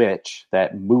The Witch,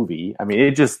 that movie. I mean,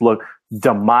 it just looked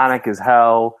demonic as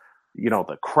hell.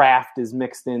 The Craft is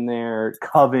mixed in there.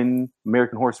 Coven,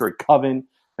 American Horror Story Coven.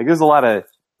 Like, there's a lot of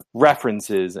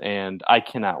references, and I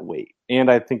cannot wait. And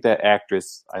I think that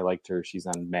actress, I liked her. She's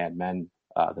on Mad Men,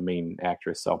 the main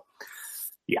actress. So,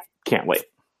 yeah, can't wait.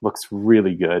 Looks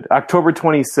really good. October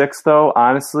 26th, though,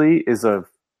 honestly, is a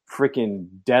freaking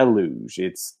deluge.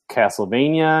 It's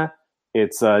Castlevania.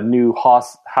 It's a new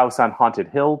House on Haunted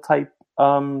Hill type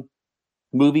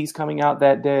movies coming out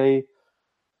that day.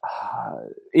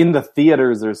 In the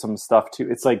theaters, there's some stuff, too.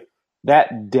 It's like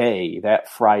that day, that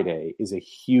Friday, is a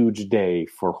huge day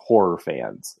for horror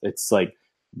fans. It's like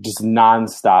just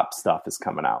nonstop stuff is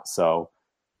coming out. So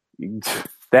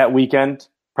that weekend,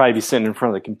 probably be sitting in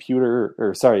front of the computer,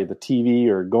 the TV,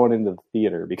 or going into the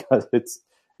theater, because it's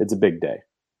a big day.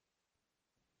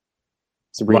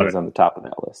 Sabrina's on the top of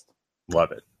that list.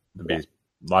 Love it. It'll be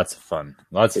lots of fun.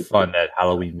 Lots of fun that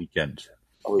Halloween weekend.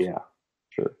 Oh, yeah.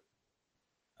 Sure.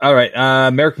 All right.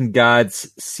 American Gods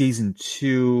Season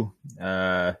 2.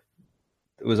 It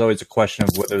was always a question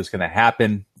of whether it was going to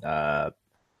happen.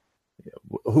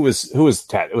 Who was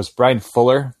Ted? It was Brian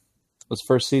Fuller was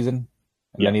first season.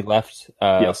 And then he left.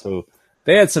 So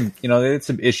they had some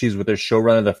issues with their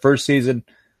showrunner the first season.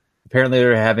 Apparently,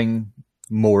 they're having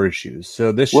more issues.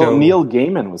 So this show, Neil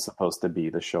Gaiman was supposed to be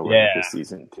the showrunner for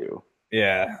season 2.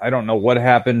 Yeah, I don't know what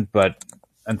happened, but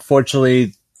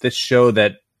unfortunately, this show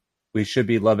that we should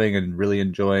be loving and really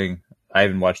enjoying, I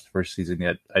haven't watched the first season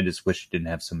yet. I just wish it didn't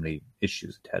have so many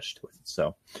issues attached to it.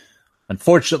 So,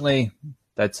 unfortunately,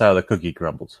 that's how the cookie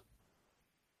crumbles.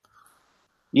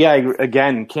 Yeah,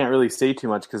 again, can't really say too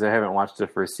much because I haven't watched the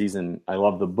first season. I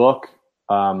love the book.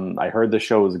 I heard the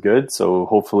show was good, so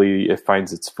hopefully it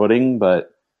finds its footing.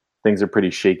 But things are pretty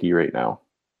shaky right now.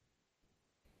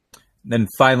 Then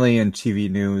finally, in TV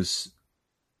news,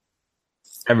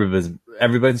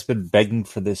 everybody's been begging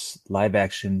for this live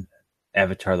action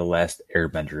Avatar: The Last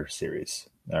Airbender series.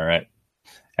 All right,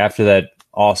 after that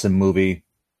awesome movie,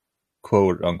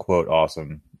 quote unquote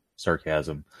awesome,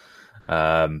 sarcasm.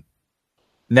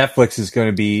 Netflix is going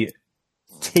to be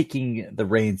taking the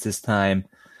reins this time,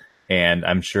 and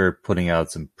I'm sure putting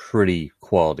out some pretty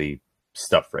quality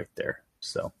stuff right there.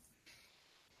 So,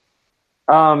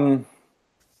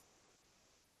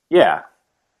 yeah,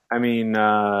 I mean,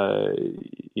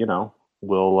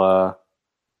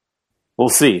 we'll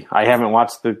see. I haven't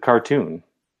watched the cartoon,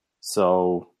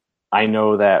 so I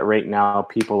know that right now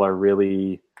people are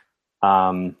really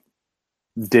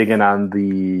digging on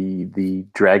the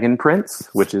Dragon Prince,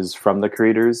 which is from the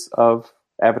creators of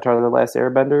Avatar: The Last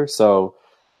Airbender. So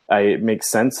it makes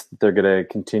sense that they're going to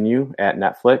continue at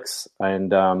Netflix.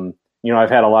 And, I've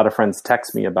had a lot of friends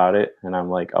text me about it, and I'm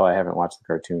like, oh, I haven't watched the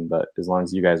cartoon, but as long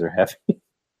as you guys are happy,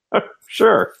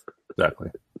 sure.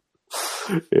 Exactly.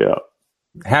 Yeah.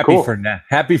 Happy Cool. for now.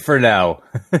 Happy for now.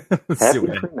 Let's Happy see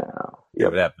what, for now. see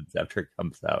what happens after it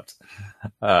comes out.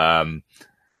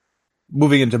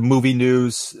 Moving into movie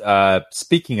news.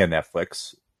 Speaking of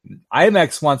Netflix,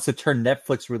 IMAX wants to turn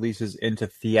Netflix releases into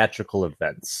theatrical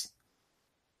events.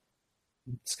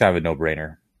 It's kind of a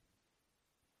no-brainer.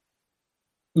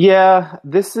 Yeah,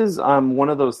 this is one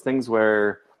of those things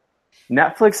where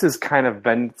Netflix has kind of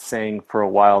been saying for a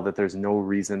while that there's no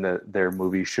reason that their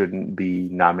movie shouldn't be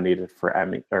nominated for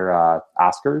Emmy or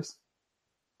Oscars.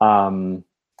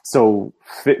 So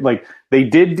they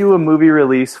did do a movie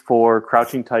release for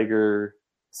Crouching Tiger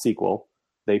sequel.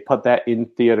 They put that in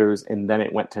theaters and then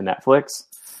it went to Netflix,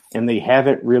 and they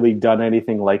haven't really done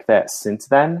anything like that since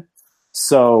then.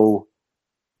 So,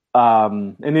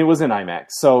 and it was in IMAX.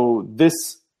 So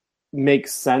this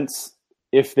makes sense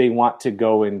if they want to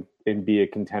go and be a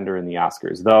contender in the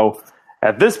Oscars. Though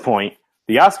at this point,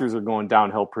 the Oscars are going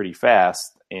downhill pretty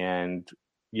fast, and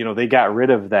they got rid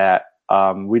of that.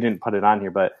 We didn't put it on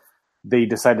here, but they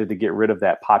decided to get rid of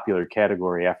that popular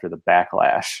category after the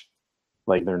backlash.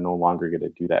 Like, they're no longer going to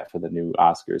do that for the new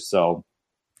Oscars. So,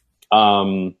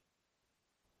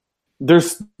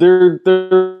 there's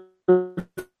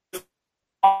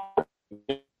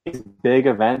big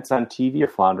events on TV are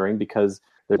floundering because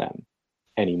they're them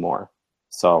anymore.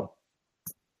 So,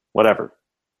 whatever.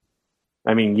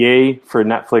 I mean, yay for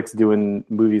Netflix doing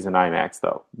movies in IMAX,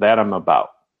 though. That I'm about.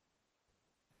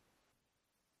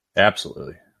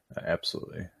 Absolutely.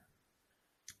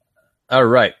 All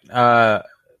right.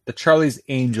 The Charlie's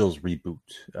Angels reboot.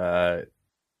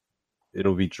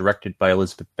 It'll be directed by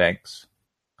Elizabeth Banks.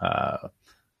 Now,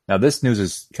 this news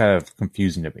is kind of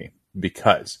confusing to me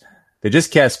because they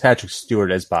just cast Patrick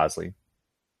Stewart as Bosley,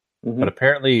 but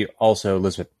apparently also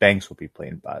Elizabeth Banks will be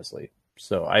playing Bosley.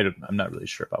 So I'm not really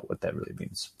sure about what that really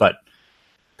means. But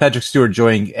Patrick Stewart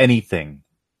joining anything,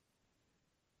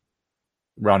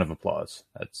 round of applause.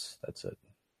 That's it.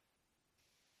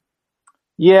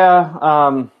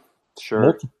 Yeah,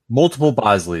 sure. Multiple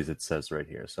Bosleys, it says right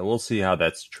here. So we'll see how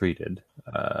that's treated.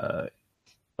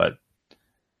 But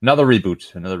another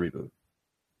reboot.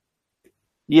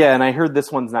 Yeah, and I heard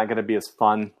this one's not going to be as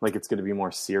fun. Like, it's going to be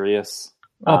more serious.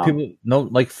 Oh, people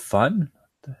don't like fun?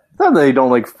 It's not that they don't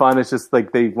like fun. It's just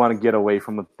like they want to get away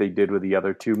from what they did with the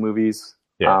other two movies,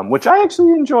 which I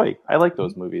actually enjoy. I like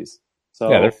those movies. So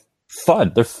yeah, they're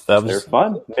fun. They're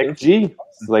fun. Mick G.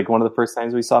 It's like one of the first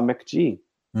times we saw Mick G.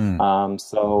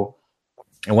 So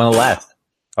and one of the last.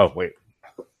 Oh wait,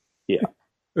 yeah.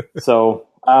 So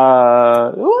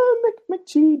Mick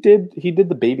G did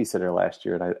the Babysitter last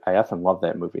year, and I effing love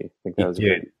that movie. I think that was a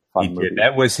really fun movie.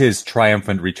 That was his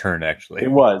triumphant return, actually.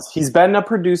 It was. He's been a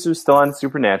producer still on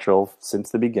Supernatural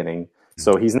since the beginning,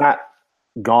 so he's not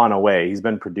gone away. He's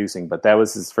been producing, but that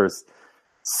was his first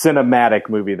cinematic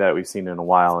movie that we've seen in a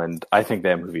while, and I think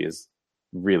that movie is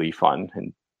really fun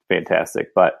and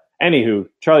fantastic. But anywho,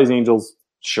 Charlie's Angels,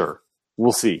 sure.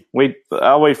 We'll see.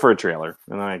 I'll wait for a trailer,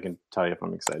 and then I can tell you if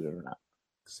I'm excited or not.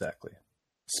 Exactly.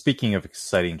 Speaking of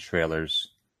exciting trailers,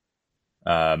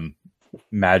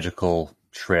 magical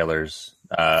trailers,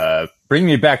 bring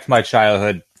me back to my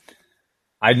childhood.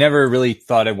 I never really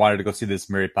thought I wanted to go see this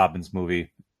Mary Poppins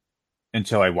movie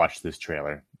until I watched this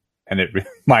trailer. And it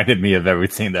reminded me of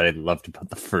everything that I loved about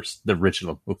the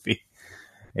original movie.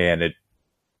 And I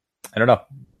don't know.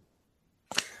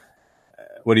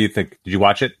 What do you think? Did you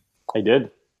watch it? I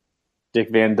did. Dick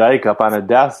Van Dyke up on a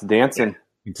desk dancing.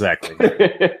 Exactly.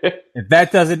 If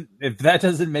that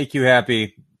doesn't make you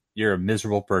happy, you're a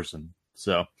miserable person.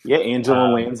 So yeah,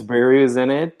 Angela Lansbury is in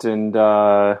it, and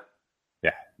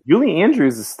Julie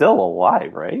Andrews is still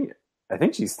alive, right? I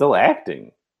think she's still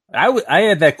acting. I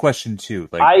had that question too.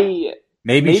 Like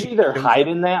maybe they're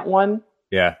hiding that one.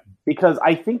 Yeah, because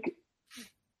I think,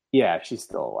 yeah, she's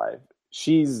still alive.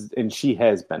 She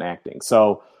has been acting.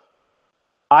 So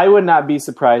I would not be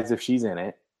surprised if she's in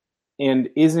it and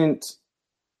isn't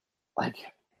like.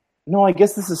 No, I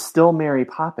guess this is still Mary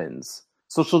Poppins.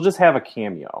 So she'll just have a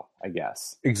cameo, I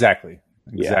guess. exactly.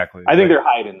 Yeah. I think they're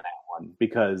hiding that one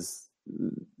because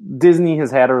Disney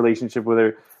has had a relationship with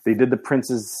her. They did the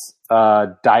Princess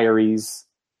Diaries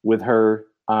with her,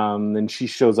 and she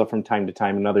shows up from time to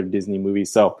time in other Disney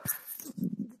movies. So,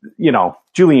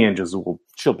 Julie Andrews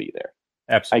she'll be there.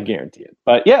 Absolutely. I guarantee it.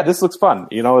 But yeah, this looks fun.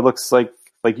 It looks like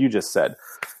you just said.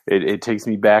 It takes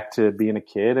me back to being a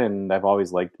kid, and I've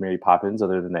always liked Mary Poppins,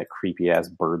 other than that creepy ass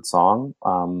bird song.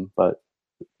 But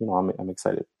I'm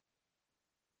excited.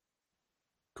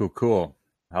 Cool.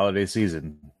 Holiday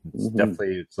season. It's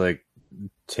definitely, it's like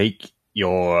take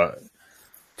your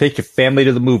family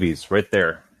to the movies right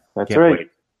there. That's Can't right.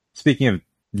 wait. Speaking of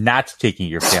not taking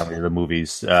your family to the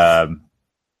movies,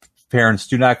 parents,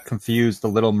 do not confuse the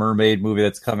Little Mermaid movie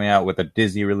that's coming out with a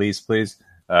Disney release, please.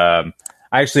 I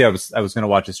was going to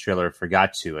watch this trailer. I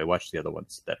forgot to. I watched the other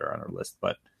ones that are on our list,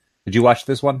 but did you watch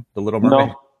this one, The Little Mermaid?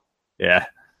 No. Yeah.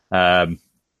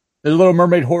 There's a Little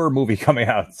Mermaid horror movie coming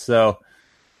out, so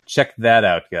check that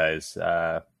out, guys.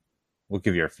 We'll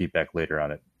give you our feedback later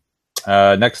on it.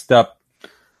 Next up,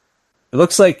 it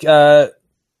looks like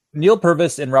Neil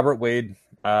Purvis and Robert Wade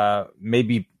may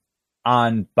be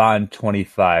on Bond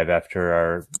 25 after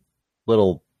our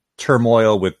little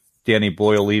turmoil with Danny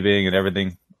Boyle leaving and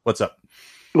everything. What's up?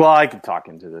 Well, I could talk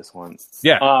into this one.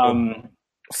 Yeah.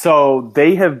 So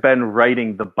they have been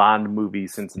writing the Bond movie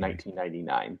since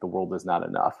 1999. The World Is Not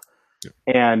Enough. Yeah.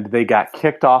 And they got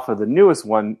kicked off of the newest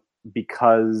one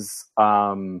because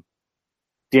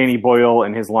Danny Boyle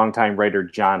and his longtime writer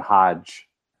John Hodge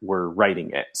were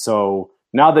writing it. So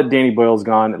now that Danny Boyle's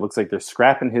gone, it looks like they're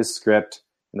scrapping his script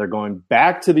and they're going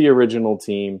back to the original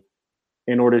team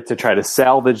in order to try to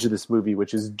salvage this movie,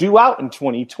 which is due out in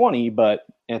 2020, but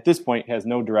at this point has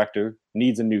no director,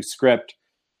 needs a new script.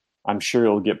 I'm sure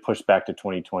it'll get pushed back to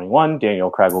 2021. Daniel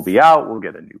Craig will be out. We'll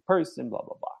get a new person, blah,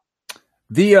 blah, blah.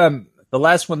 The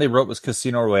last one they wrote was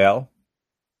Casino Royale.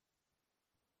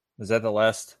 Is that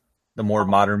the more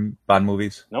modern Bond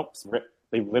movies? Nope.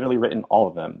 They've literally written all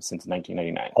of them since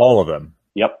 1999. All of them?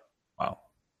 Yep. Wow.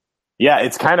 Yeah,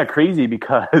 it's kind of crazy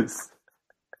because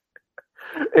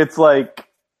it's like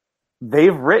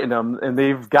they've written them and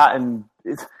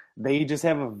they just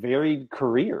have a varied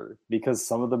career because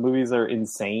some of the movies are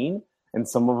insane and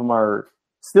some of them are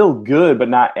still good but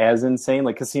not as insane.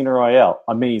 Like Casino Royale,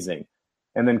 amazing.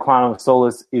 And then Quantum of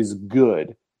Solace is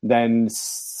good. Then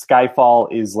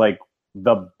Skyfall is like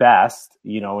the best,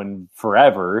 in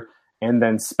forever. And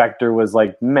then Spectre was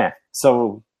like meh.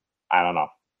 So I don't know.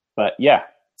 But yeah,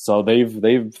 so they've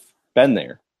been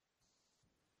there.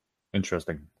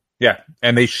 Interesting. Yeah,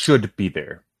 and they should be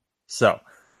there. So,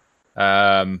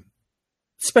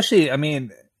 especially, I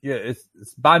mean, yeah, it's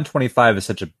Bond 25 is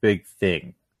such a big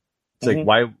thing. It's like,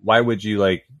 why would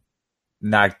you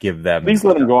not give them? Please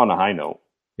let them go on a high note.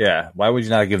 Yeah, why would you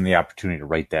not give them the opportunity to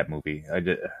write that movie?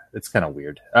 It's kind of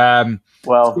weird. The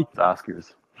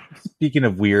Oscars. Speaking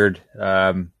of weird,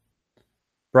 Bryan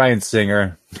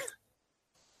Singer,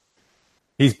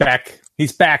 he's back.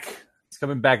 He's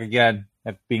coming back again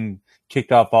after being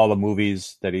kicked off all the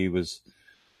movies that he was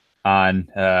on.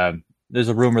 There's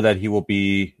a rumor that he will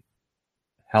be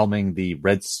helming the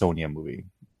Red Sonja movie.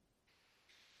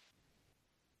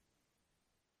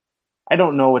 I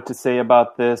don't know what to say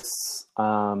about this.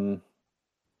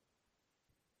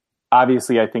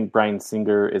 Obviously, I think Bryan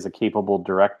Singer is a capable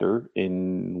director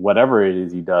in whatever it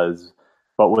is he does.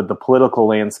 But with the political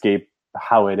landscape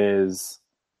how it is,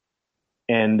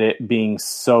 and it being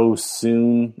so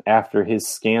soon after his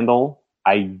scandal,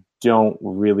 I don't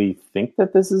really think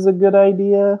that this is a good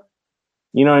idea.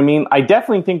 You know what I mean? I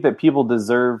definitely think that people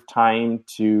deserve time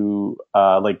to,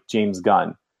 like James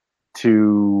Gunn,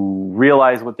 to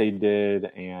realize what they did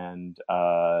and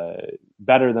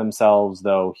better themselves,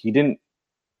 though he didn't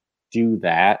do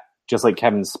that. Just like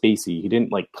Kevin Spacey, he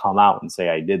didn't come out and say,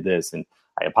 I did this and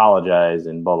I apologize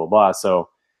and blah, blah, blah. So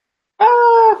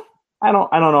I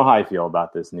don't know how I feel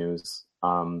about this news.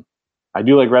 I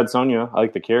do like Red Sonja. I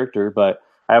like the character, but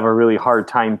I have a really hard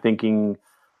time thinking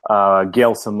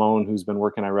Gail Simone, who's been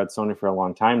working on Red Sonja for a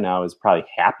long time now, is probably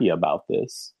happy about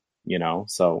this,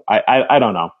 So I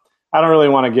don't know. I don't really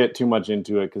want to get too much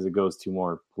into it because it goes to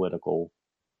more political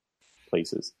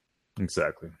places.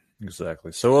 Exactly.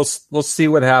 So we'll see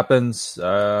what happens.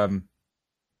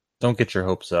 Don't get your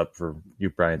hopes up for you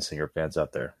Bryan Singer fans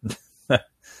out there.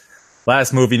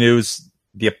 Last movie news,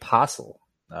 The Apostle.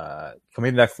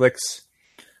 Coming to Netflix.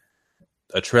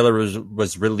 A trailer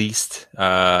was released.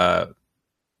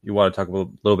 You want to talk a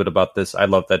little bit about this? I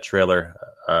love that trailer.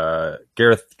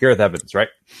 Gareth Evans, right?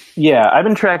 Yeah, I've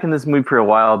been tracking this movie for a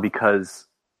while because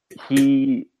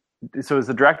he's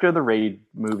the director of the Raid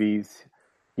movies.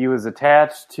 He was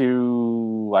attached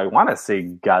to, I want to say,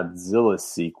 Godzilla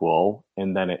sequel,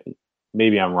 and then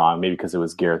maybe I'm wrong, maybe because it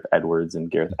was Gareth Edwards and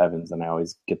Gareth Evans, and I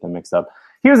always get them mixed up.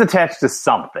 He was attached to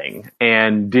something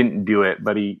and didn't do it,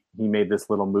 but he made this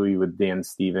little movie with Dan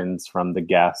Stevens from The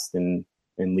Guest and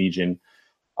Legion.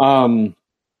 Dan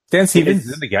Stevens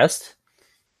is The Guest?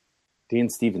 Dan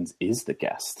Stevens is The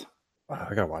Guest. Wow,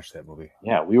 I gotta watch that movie.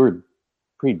 Yeah, we were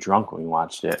pretty drunk when we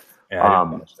watched it. Yeah, I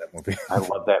didn't watch that movie. I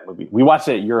love that movie. We watched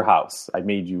it at your house. I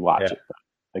made you watch it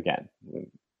again.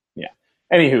 Yeah.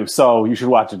 Anywho, so you should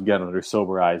watch it again under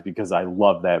sober eyes because I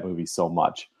love that movie so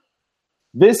much.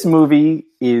 This movie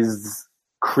is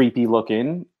creepy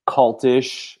looking,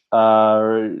 cultish,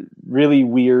 really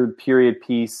weird period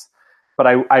piece. But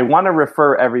I want to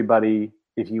refer everybody,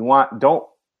 if you want, don't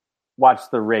watch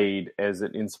The Raid as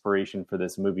an inspiration for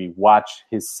this movie. Watch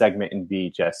his segment in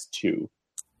VHS 2,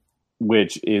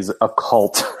 which is a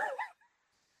cult.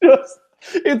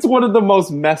 It's one of the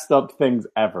most messed up things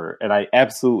ever, and I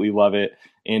absolutely love it.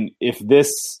 And if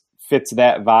this fits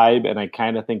that vibe, and I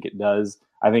kind of think it does,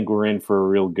 I think we're in for a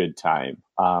real good time.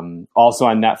 Also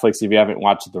on Netflix, if you haven't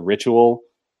watched The Ritual,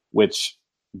 which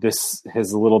this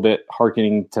has a little bit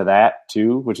hearkening to that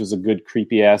too, which is a good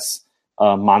creepy ass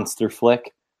monster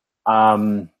flick.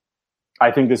 I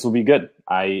think this will be good.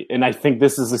 I think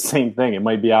this is the same thing. It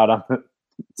might be out on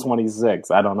 26.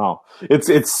 I don't know.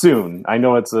 It's soon. I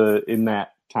know it's in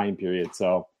that time period.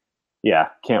 So yeah,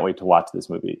 can't wait to watch this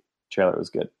movie. Trailer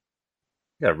was good.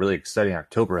 We got a really exciting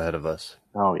October ahead of us.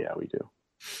 Oh yeah, we do.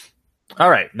 All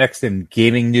right, next in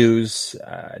gaming news,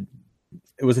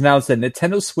 it was announced that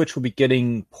Nintendo Switch will be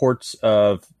getting ports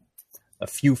of a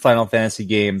few Final Fantasy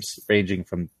games ranging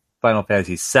from Final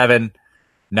Fantasy 7,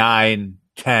 9,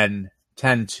 10,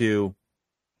 10-2,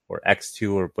 or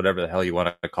X2, or whatever the hell you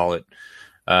want to call it,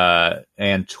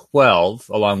 and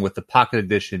 12, along with the Pocket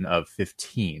Edition of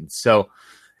 15. So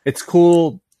it's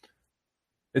cool.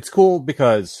 It's cool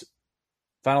because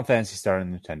Final Fantasy started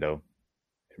on Nintendo.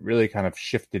 It really kind of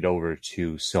shifted over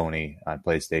to Sony on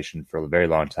PlayStation for a very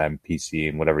long time, PC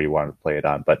and whatever you wanted to play it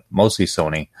on, but mostly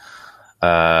Sony.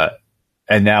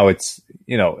 And now it's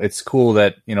cool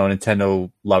that, Nintendo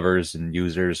lovers and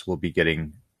users will be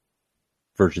getting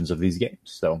versions of these games.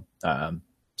 So,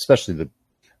 especially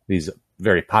these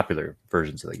very popular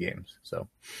versions of the games. So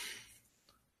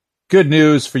good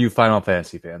news for you Final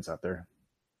Fantasy fans out there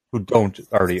who don't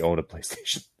already own a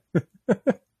PlayStation.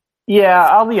 Yeah,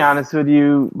 I'll be honest with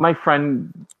you. My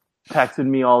friend texted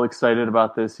me all excited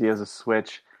about this. He has a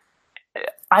Switch.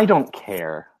 I don't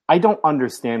care. I don't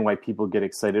understand why people get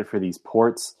excited for these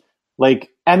ports.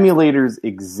 Like, emulators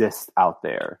exist out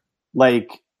there.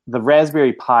 Like, the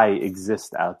Raspberry Pi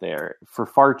exists out there for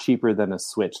far cheaper than a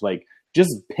Switch. Like,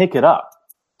 just pick it up.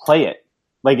 Play it.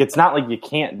 Like, it's not like you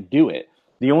can't do it.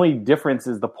 The only difference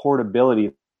is the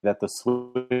portability that the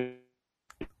Switch...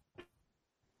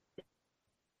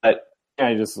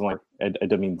 I just like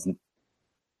it means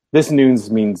this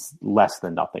news means less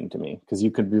than nothing to me because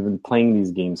you could have been playing these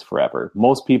games forever.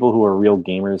 Most people who are real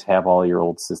gamers have all your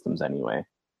old systems anyway.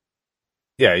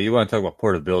 Yeah, you want to talk about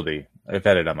portability? I've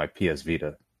had it on my PS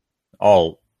Vita,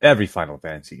 every Final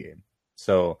Fantasy game.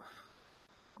 So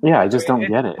yeah, I just don't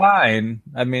get it. Fine,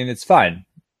 I mean it's fine,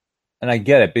 and I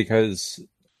get it because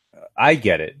I've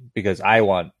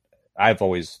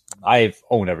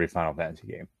owned every Final Fantasy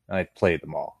game and I've played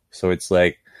them all. So it's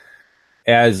like,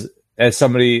 as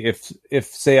somebody, if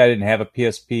say I didn't have a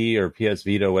PSP or PS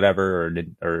Vita, or whatever,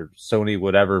 or Sony,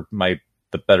 whatever,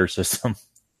 the better system.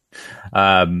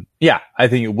 Yeah, I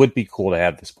think it would be cool to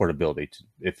have this portability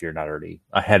if you're not already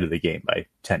ahead of the game by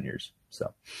 10 years.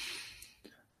 So,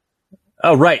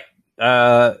 all right,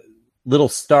 little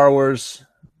Star Wars.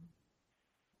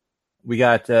 We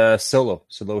got Solo.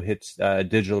 Solo hits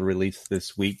digital release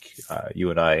this week. You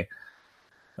and I,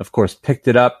 of course, picked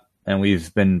it up, and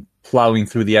we've been plowing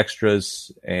through the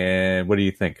extras. And what do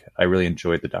you think? I really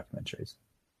enjoyed the documentaries.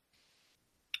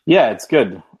 Yeah, it's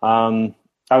good. I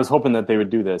was hoping that they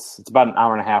would do this. It's about an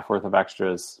hour and a half worth of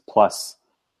extras, plus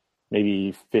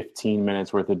maybe 15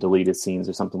 minutes worth of deleted scenes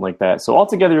or something like that. So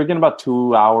altogether, you're getting about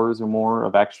 2 hours or more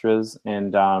of extras.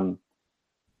 And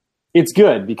it's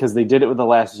good because they did it with The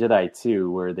Last Jedi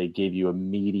too, where they gave you a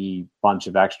meaty bunch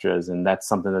of extras. And that's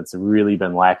something that's really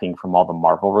been lacking from all the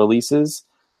Marvel releases.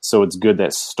 So it's good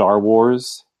that Star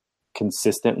Wars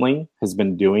consistently has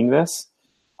been doing this.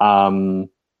 Yeah,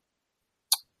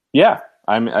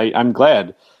 I'm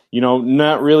glad.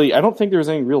 Not really. I don't think there was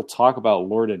any real talk about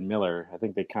Lord and Miller. I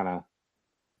think they kind of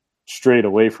strayed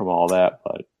away from all that.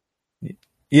 But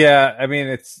yeah, I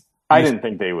mean, I didn't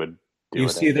think they would. You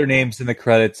see their names in the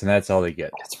credits, and that's all they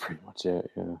get. That's pretty much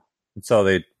it. Yeah, that's all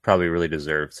they probably really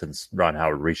deserve since Ron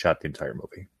Howard reshot the entire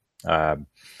movie. And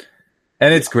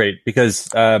it's great because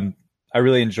I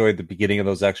really enjoyed the beginning of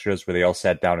those extras where they all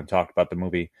sat down and talked about the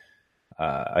movie.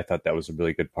 I thought that was a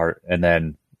really good part, and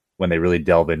then when they really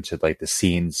delve into like the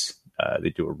scenes, they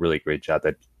do a really great job.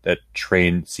 That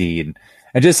train scene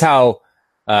and just how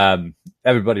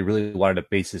everybody really wanted to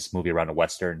base this movie around a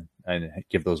Western and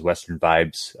give those Western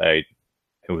vibes.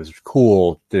 It was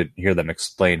cool to hear them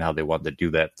explain how they wanted to do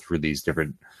that through these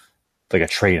different, like a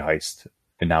train heist,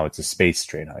 and now it's a space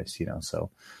train heist,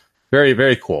 so very,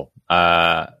 very cool.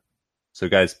 So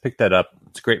guys, pick that up.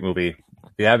 It's a great movie.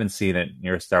 If you haven't seen it,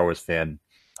 you're a Star Wars fan,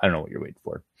 I don't know what you're waiting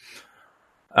for.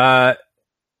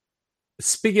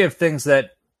 Speaking of things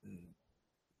that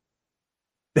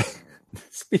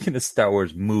speaking of Star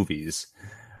Wars movies,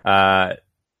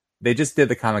 they just did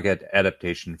the comic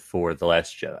adaptation for The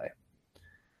Last Jedi.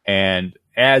 And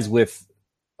as with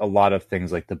a lot of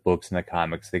things like the books and the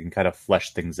comics, they can kind of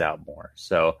flesh things out more.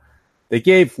 So they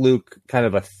gave Luke kind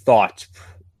of a thought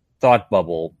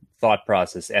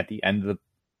process at the end of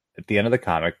the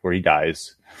comic where he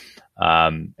dies.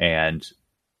 And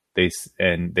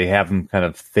they have him kind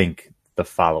of think the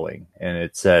following. And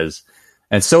it says,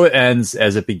 "And so it ends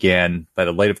as it began, by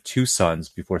the light of two suns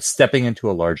before stepping into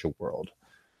a larger world."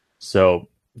 So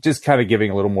just kind of giving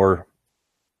a little more,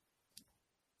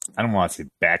 I don't want to say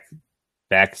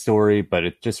backstory, but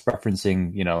it's just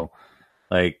referencing,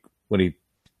 like when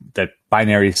that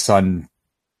binary sun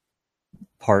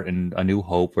part in A New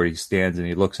Hope where he stands and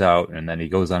he looks out and then he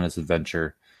goes on his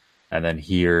adventure, and then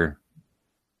here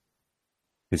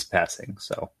his passing.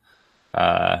 So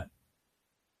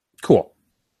cool.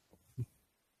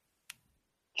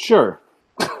 Sure.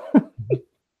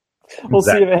 We'll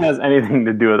see if it has anything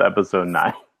to do with episode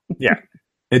 9. Yeah,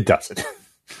 it doesn't.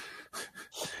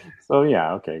 So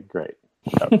yeah, okay, great.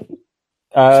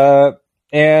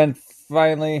 And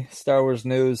finally, Star Wars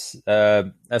news.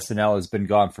 SNL has been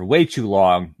gone for way too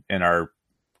long in our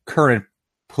current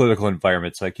political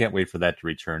environment, so I can't wait for that to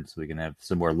return so we can have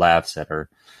some more laughs at our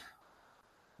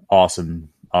awesome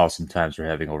times we're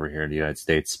having over here in the United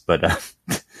States. But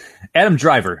Adam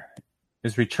Driver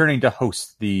is returning to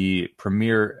host the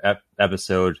premiere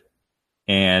episode,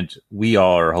 and we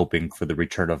all are hoping for the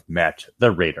return of Matt,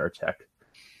 the Radar Tech.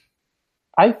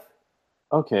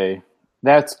 Okay,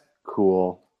 that's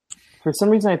cool. For some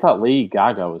reason, I thought Lady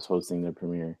Gaga was hosting the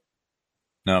premiere.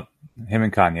 No, him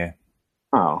and Kanye.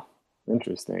 Oh,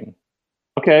 interesting.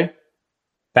 Okay.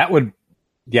 That would,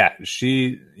 yeah,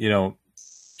 she'll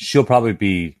probably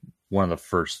be one of the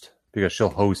first because she'll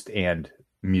host and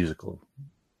musical,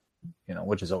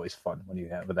 which is always fun when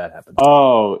that happens.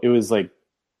 Oh, it was like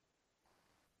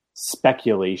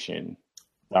speculation.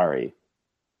 Sorry.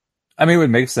 I mean, it would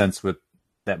make sense with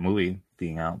that movie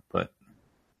being out, but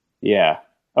yeah.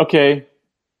 Okay.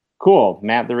 Cool.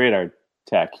 Matt the Radar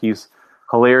Tech. He's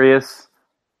hilarious.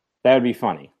 That would be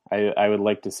funny. I would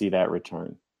like to see that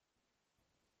return.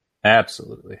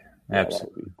 Absolutely. Yeah,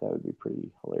 Absolutely. That would be pretty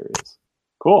hilarious.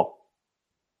 Cool.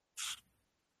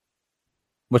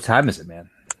 What time is it,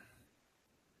 man?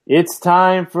 It's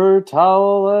time for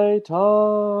Towel Talk.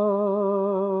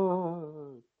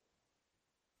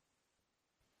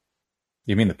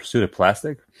 You mean the Pursuit of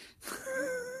Plastic?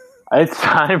 It's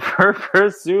time for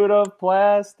Pursuit of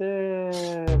Plastic.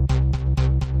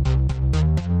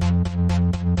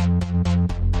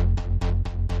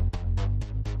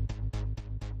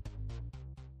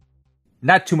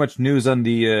 Not too much news on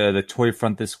the toy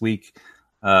front this week,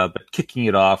 but kicking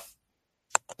it off,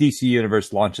 DC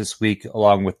Universe launched this week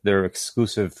along with their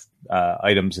exclusive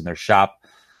items in their shop.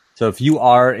 So if you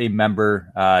are a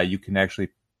member, you can actually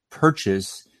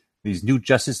purchase these new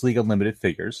Justice League Unlimited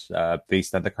figures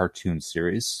based on the cartoon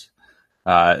series.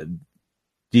 DC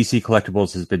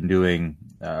Collectibles has been doing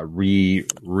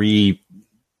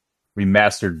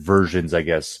remastered versions, I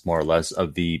guess, more or less,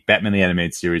 of the Batman the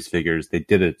Animated Series figures. They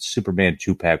did a Superman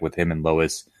 2-pack with him and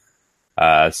Lois.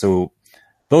 So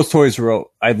those toys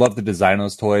I love the design of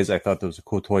those toys. I thought those were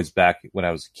cool toys back when I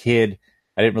was a kid.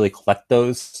 I didn't really collect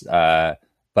those, but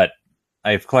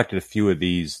I've collected a few of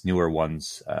these newer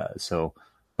ones.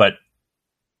 But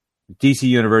DC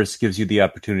Universe gives you the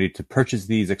opportunity to purchase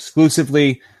these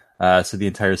exclusively, so the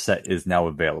entire set is now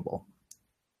available.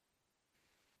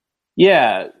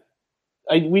 Yeah.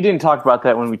 we didn't talk about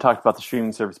that when we talked about the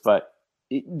streaming service, but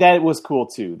that was cool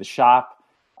too. The shop,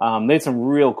 they had some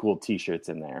real cool T-shirts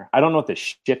in there. I don't know what the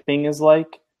shipping is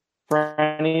like for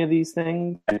any of these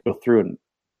things. I go through and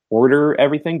order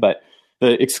everything, but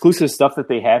the exclusive stuff that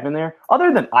they have in there,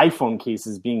 other than iPhone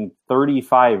cases being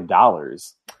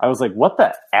 $35, I was like, what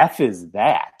the F is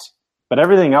that? But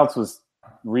everything else was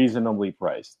reasonably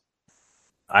priced.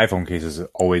 iPhone cases have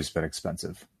always been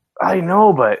expensive. I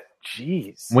know, but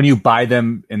geez. When you buy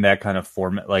them in that kind of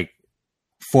format, like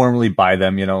formally buy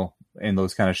them, in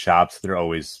those kind of shops, they're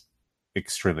always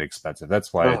extremely expensive.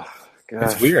 That's why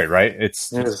it's weird, right?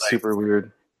 It's super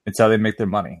weird. It's how they make their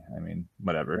money. I mean,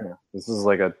 whatever. Yeah. This is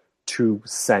like a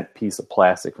 2-cent piece of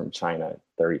plastic from China at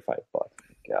 $35.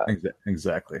 God.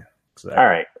 Exactly. All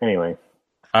right. Anyway.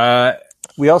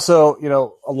 We also,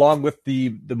 along with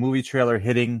the movie trailer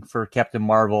hitting for Captain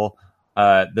Marvel,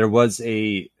 there was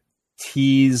a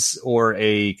tease or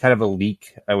a kind of a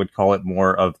leak, I would call it,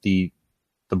 more of the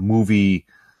movie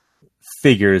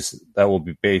figures that will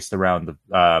be based around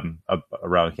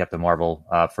around Captain Marvel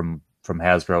from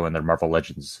Hasbro and their Marvel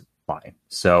Legends line.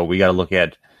 So we got to look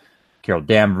at Carol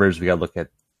Danvers. We got to look at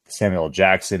Samuel L.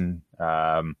 Jackson.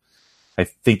 I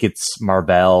think it's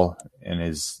Marvel and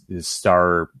his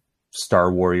Star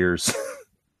Warriors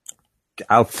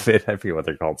outfit. I forget what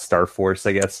they're called. Star Force,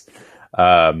 I guess.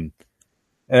 And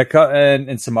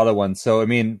some other ones. So, I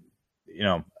mean,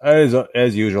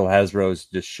 as usual, Hasbro's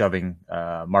just shoving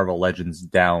Marvel Legends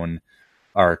down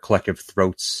our collective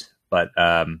throats. But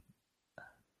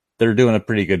they're doing a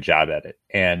pretty good job at it.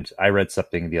 And I read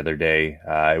something the other day.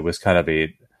 It was kind of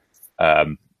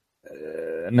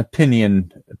an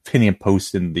opinion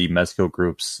post in the Mezco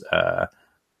groups.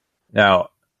 Now,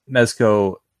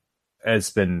 Mezco has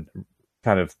been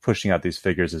kind of pushing out these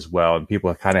figures as well, and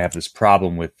people kind of have this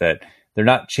problem with that. They're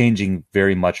not changing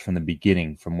very much from the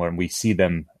beginning, from when we see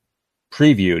them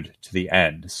previewed to the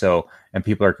end. So, and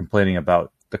people are complaining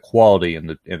about the quality and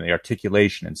the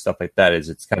articulation and stuff like that.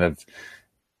 It's kind of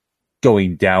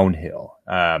going downhill.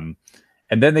 And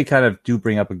then they kind of do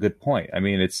bring up a good point. I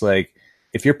mean, it's like,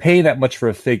 if you're paying that much for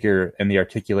a figure and the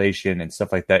articulation and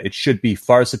stuff like that, it should be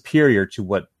far superior to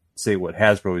what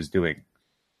Hasbro is doing.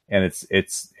 And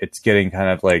it's getting kind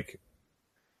of like,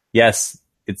 yes,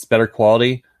 it's better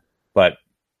quality, but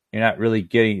you're not really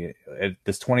getting at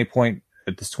this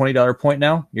 $20 point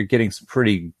now. You're getting some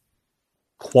pretty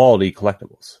quality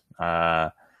collectibles.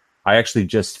 I actually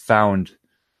just found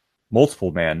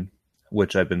Multiple Man,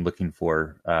 which I've been looking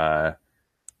for.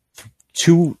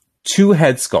 Two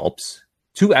head sculpts,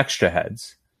 2 extra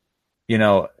heads.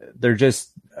 They're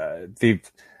just I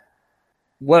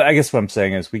guess what I'm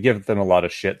saying is we give them a lot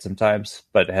of shit sometimes,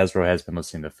 but Hasbro has been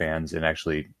listening to fans and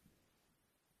actually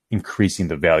increasing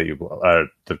the value,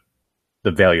 the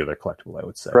value of their collectible, I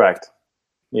would say. Correct.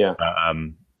 Yeah.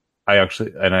 I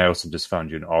also just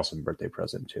found you an awesome birthday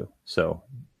present too. So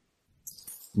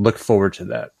look forward to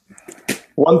that.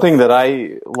 One thing that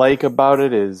I like about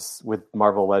it is with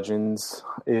Marvel Legends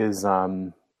is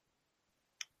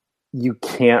you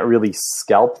can't really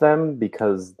scalp them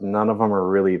because none of them are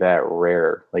really that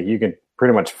rare. Like you can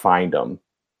pretty much find them,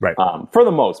 right? For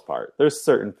the most part. There's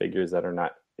certain figures that are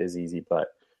not as easy,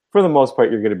 but for the most part,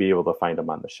 you're going to be able to find them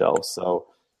on the shelves. So,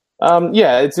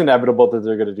 yeah, it's inevitable that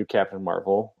they're going to do Captain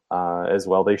Marvel as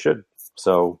well. They should.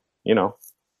 So,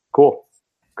 cool,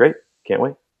 great, can't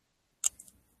wait.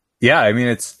 Yeah, I mean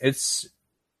it's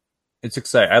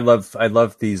exciting. I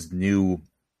love these new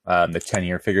the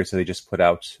 10-year figures that they just put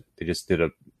out. They just did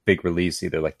a big release,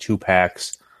 either like 2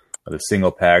 packs or the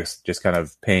single packs, just kind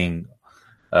of paying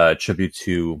tribute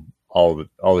to all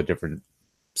the different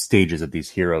stages of these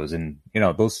heroes, and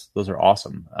those are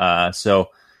awesome. So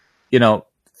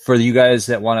for you guys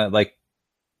that want to like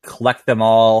collect them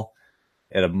all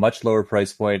at a much lower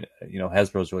price point,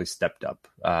 Hasbro's really stepped up.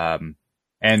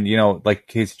 And like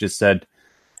Casey just said,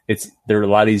 they're a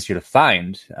lot easier to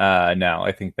find now.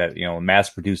 I think that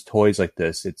mass-produced toys like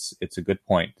this, it's a good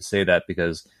point to say that,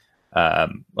 because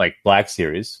like Black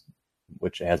Series,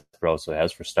 which Hasbro also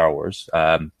has for Star Wars,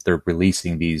 they're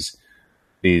releasing these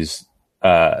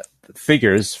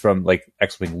figures from like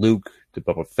X-Wing Luke to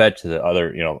Boba Fett to the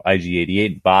other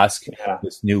IG-88 Bossk. Yeah.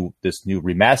 This new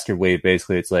remastered wave.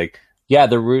 Basically, it's like, yeah,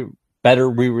 they're better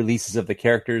re-releases of the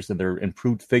characters and they're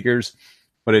improved figures.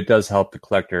 But it does help the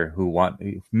collector who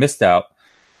missed out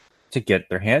to get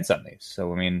their hands on these.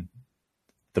 So, I mean,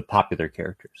 the popular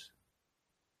characters.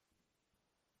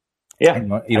 Yeah.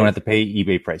 You don't have to pay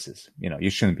eBay prices.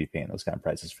 You shouldn't be paying those kind of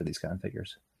prices for these kind of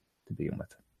figures to begin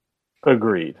with.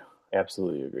 Agreed.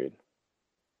 Absolutely agreed.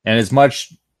 And as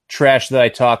much trash that I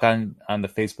talk on the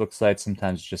Facebook site,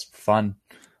 sometimes it's just fun.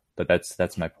 But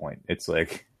that's my point. It's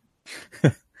like,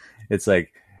 it's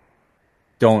like,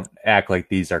 don't act like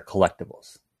these are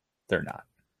collectibles. They're not.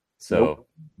 So Nope.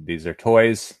 These are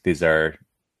toys. They're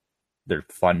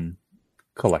fun,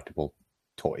 collectible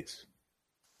toys.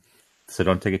 So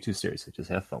don't take it too seriously. Just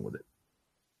have fun with it.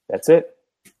 That's it.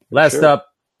 Last Sure.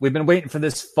 up, we've been waiting for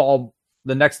this fall,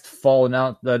 the next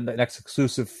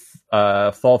exclusive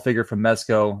fall figure from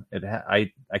Mezco.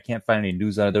 I can't find any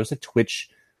news on it. There was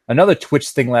another Twitch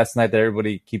thing last night that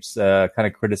everybody keeps kind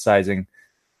of criticizing.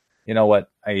 You know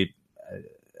what? I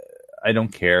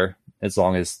don't care as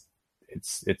long as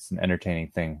it's an entertaining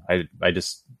thing. I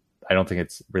don't think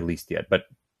it's released yet, but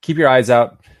keep your eyes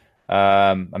out.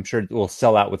 I'm sure it will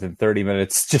sell out within 30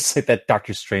 minutes, just like that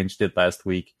Doctor Strange did last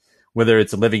week. Whether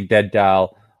it's a Living Dead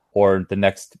doll or the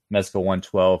next Mezco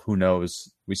 112, who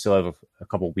knows? We still have a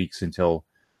couple weeks until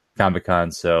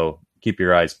Comic-Con, so keep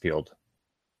your eyes peeled.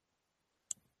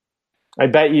 I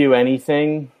bet you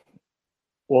anything.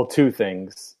 Well, two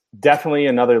things. Definitely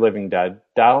another Living Dead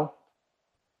doll.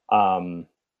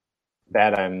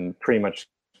 That I'm pretty much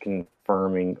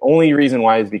confirming. Only reason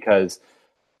why is because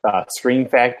Scream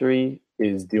Factory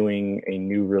is doing a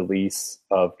new release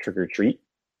of Trick or Treat,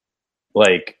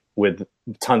 like with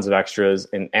tons of extras.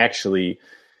 And actually,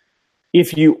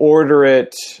 if you order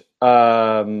it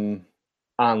online,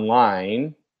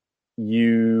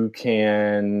 you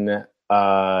can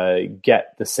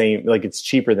get the same, like it's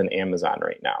cheaper than Amazon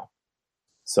right now.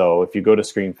 So if you go to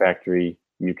Scream Factory,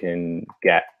 you can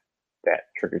get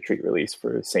that Trick or Treat release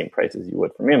for the same price as you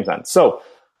would from Amazon. So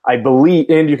I believe,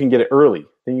 and you can get it early.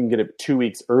 Then you can get it 2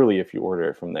 weeks early if you order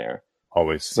it from there.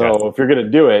 Always. So if you're going to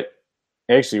do it,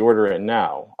 actually order it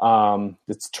now.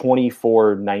 It's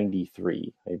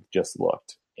 $24.93. I just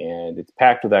looked, and it's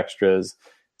packed with extras.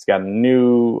 It's got a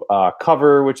new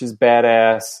cover, which is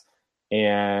badass,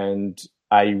 and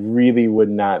I really would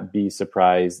not be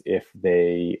surprised if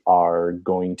they are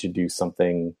going to do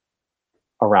something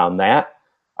around that.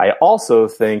 I also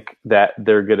think that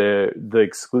the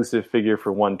exclusive figure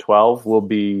for 112 will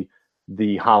be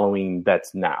the Halloween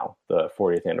that's now, the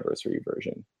 40th anniversary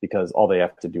version, because all they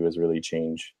have to do is really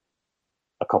change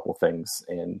a couple things,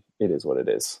 and it is what it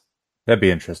is. That'd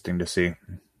be interesting to see.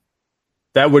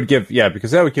 That would give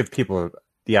people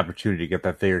the opportunity to get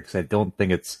that figure, because I don't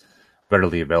think it's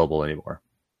readily available anymore.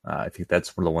 I think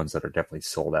that's one of the ones that are definitely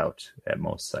sold out at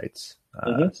most sites.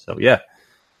 So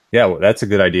well, that's a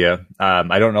good idea.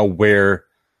 I don't know where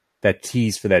that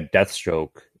tease for that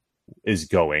Deathstroke is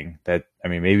going.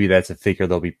 Maybe that's a figure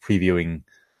they'll be previewing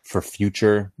for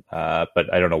future,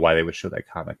 but I don't know why they would show that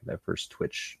comic in that first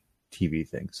Twitch TV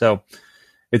thing. So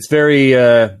it's very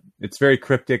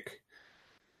cryptic,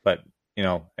 but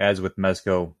as with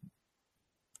Mezco,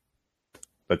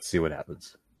 let's see what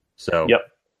happens. So, Yep.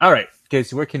 All right,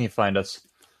 Casey, where can you find us?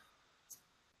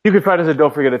 You can find us at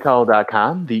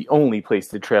don'tforgetatell.com, the only place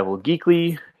to travel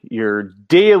geekly, your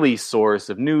daily source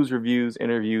of news, reviews,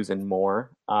 interviews, and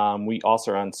more. We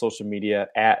also are on social media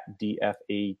at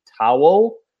DFA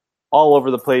Towel, all over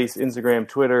the place. Instagram,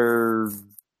 Twitter.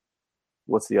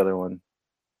 What's the other one?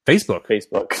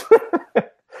 Facebook.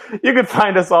 You can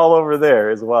find us all over there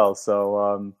as well.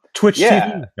 So Twitch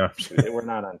TV. No. We're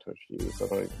not on Twitch TV, so I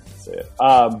don't even say it.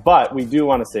 But we do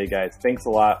want to say, guys, thanks a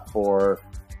lot for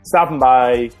stopping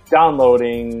by,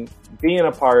 downloading, being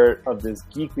a part of this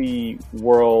geeky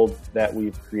world that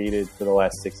we've created for the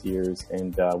last 6 years,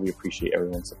 and we appreciate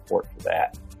everyone's support for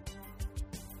that.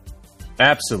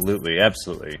 Absolutely.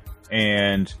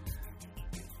 And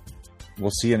we'll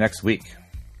see you next week.